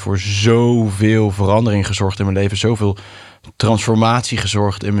periode heeft voor zoveel verandering gezorgd in mijn leven. Zoveel transformatie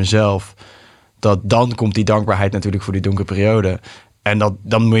gezorgd in mezelf. Dat dan komt die dankbaarheid natuurlijk voor die donkere periode. En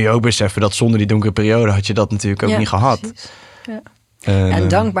dan moet je ook beseffen dat zonder die donkere periode... had je dat natuurlijk ook niet gehad. Ja. En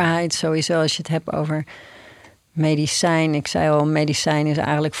dankbaarheid sowieso, als je het hebt over... medicijn. Ik zei al, medicijn is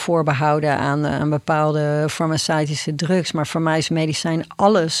eigenlijk voorbehouden aan bepaalde farmaceutische drugs. Maar voor mij is medicijn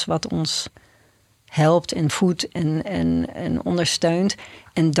alles wat ons helpt en voedt en ondersteunt.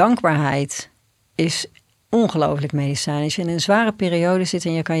 En dankbaarheid is ongelooflijk medicijn. Als je in een zware periode zit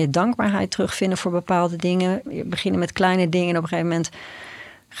en je kan je dankbaarheid terugvinden voor bepaalde dingen. Je begint met kleine dingen en op een gegeven moment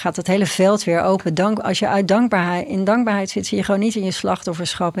gaat het hele veld weer open. Als je in dankbaarheid zit, zie je gewoon niet in je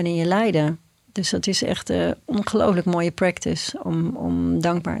slachtofferschap en in je lijden. Dus dat is echt een ongelooflijk mooie practice om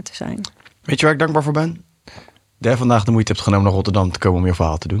dankbaar te zijn. Weet je waar ik dankbaar voor ben? Dat jij vandaag de moeite hebt genomen naar Rotterdam te komen om je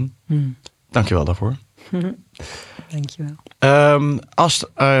verhaal te doen. Dank je wel daarvoor. Dank je wel. Als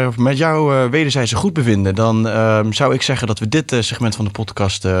met jouw wederzijdse goedbevinden, dan zou ik zeggen dat we dit segment van de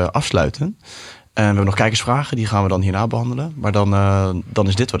podcast afsluiten. En we hebben nog kijkersvragen, die gaan we dan hierna behandelen. Maar dan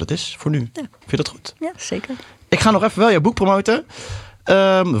is dit wat het is voor nu. Ja. Vind je dat goed? Ja, zeker. Ik ga nog even wel jouw boek promoten.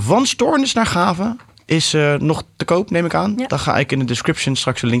 Van Stoornis naar Gave is nog te koop, neem ik aan. Ja. Dan ga ik in de description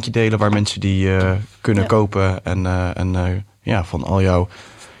straks een linkje delen waar mensen die kunnen kopen. En van al jouw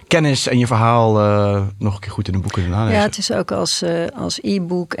kennis en je verhaal nog een keer goed in de boeken nalezen. Ja, het is ook als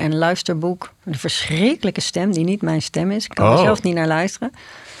e-book en luisterboek. Een verschrikkelijke stem die niet mijn stem is. Ik kan er zelf niet naar luisteren.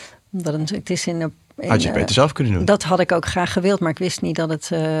 Omdat het is had je het beter zelf kunnen doen? Dat had ik ook graag gewild, maar ik wist niet dat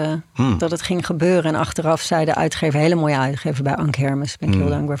het ging gebeuren. En achteraf zei de uitgever, hele mooie uitgever bij Ank Hermes, ben ik heel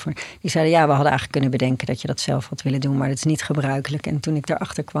dankbaar voor. Die zeiden, we hadden eigenlijk kunnen bedenken dat je dat zelf had willen doen, maar dat is niet gebruikelijk. En toen ik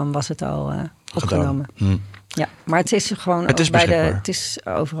daarachter kwam, was het al opgenomen. Ja, maar het is gewoon het is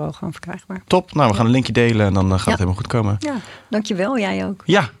overal gewoon verkrijgbaar. Top, nou we gaan een linkje delen en dan gaat het helemaal goed komen. Ja, dankjewel, jij ook.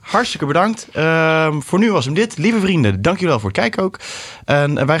 Ja, hartstikke bedankt. Voor nu was hem dit. Lieve vrienden, dank jullie wel voor het kijken ook.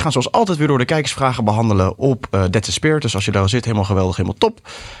 En wij gaan zoals altijd weer door de kijkersvragen behandelen op That's the Spirit. Dus als je daar al zit, helemaal geweldig, helemaal top.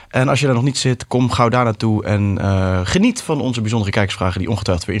 En als je daar nog niet zit, kom gauw daar naartoe en geniet van onze bijzondere kijkersvragen die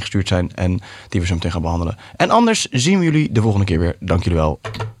ongetwijfeld weer ingestuurd zijn en die we zo meteen gaan behandelen. En anders zien we jullie de volgende keer weer. Dank jullie wel.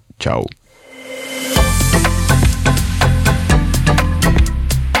 Ciao.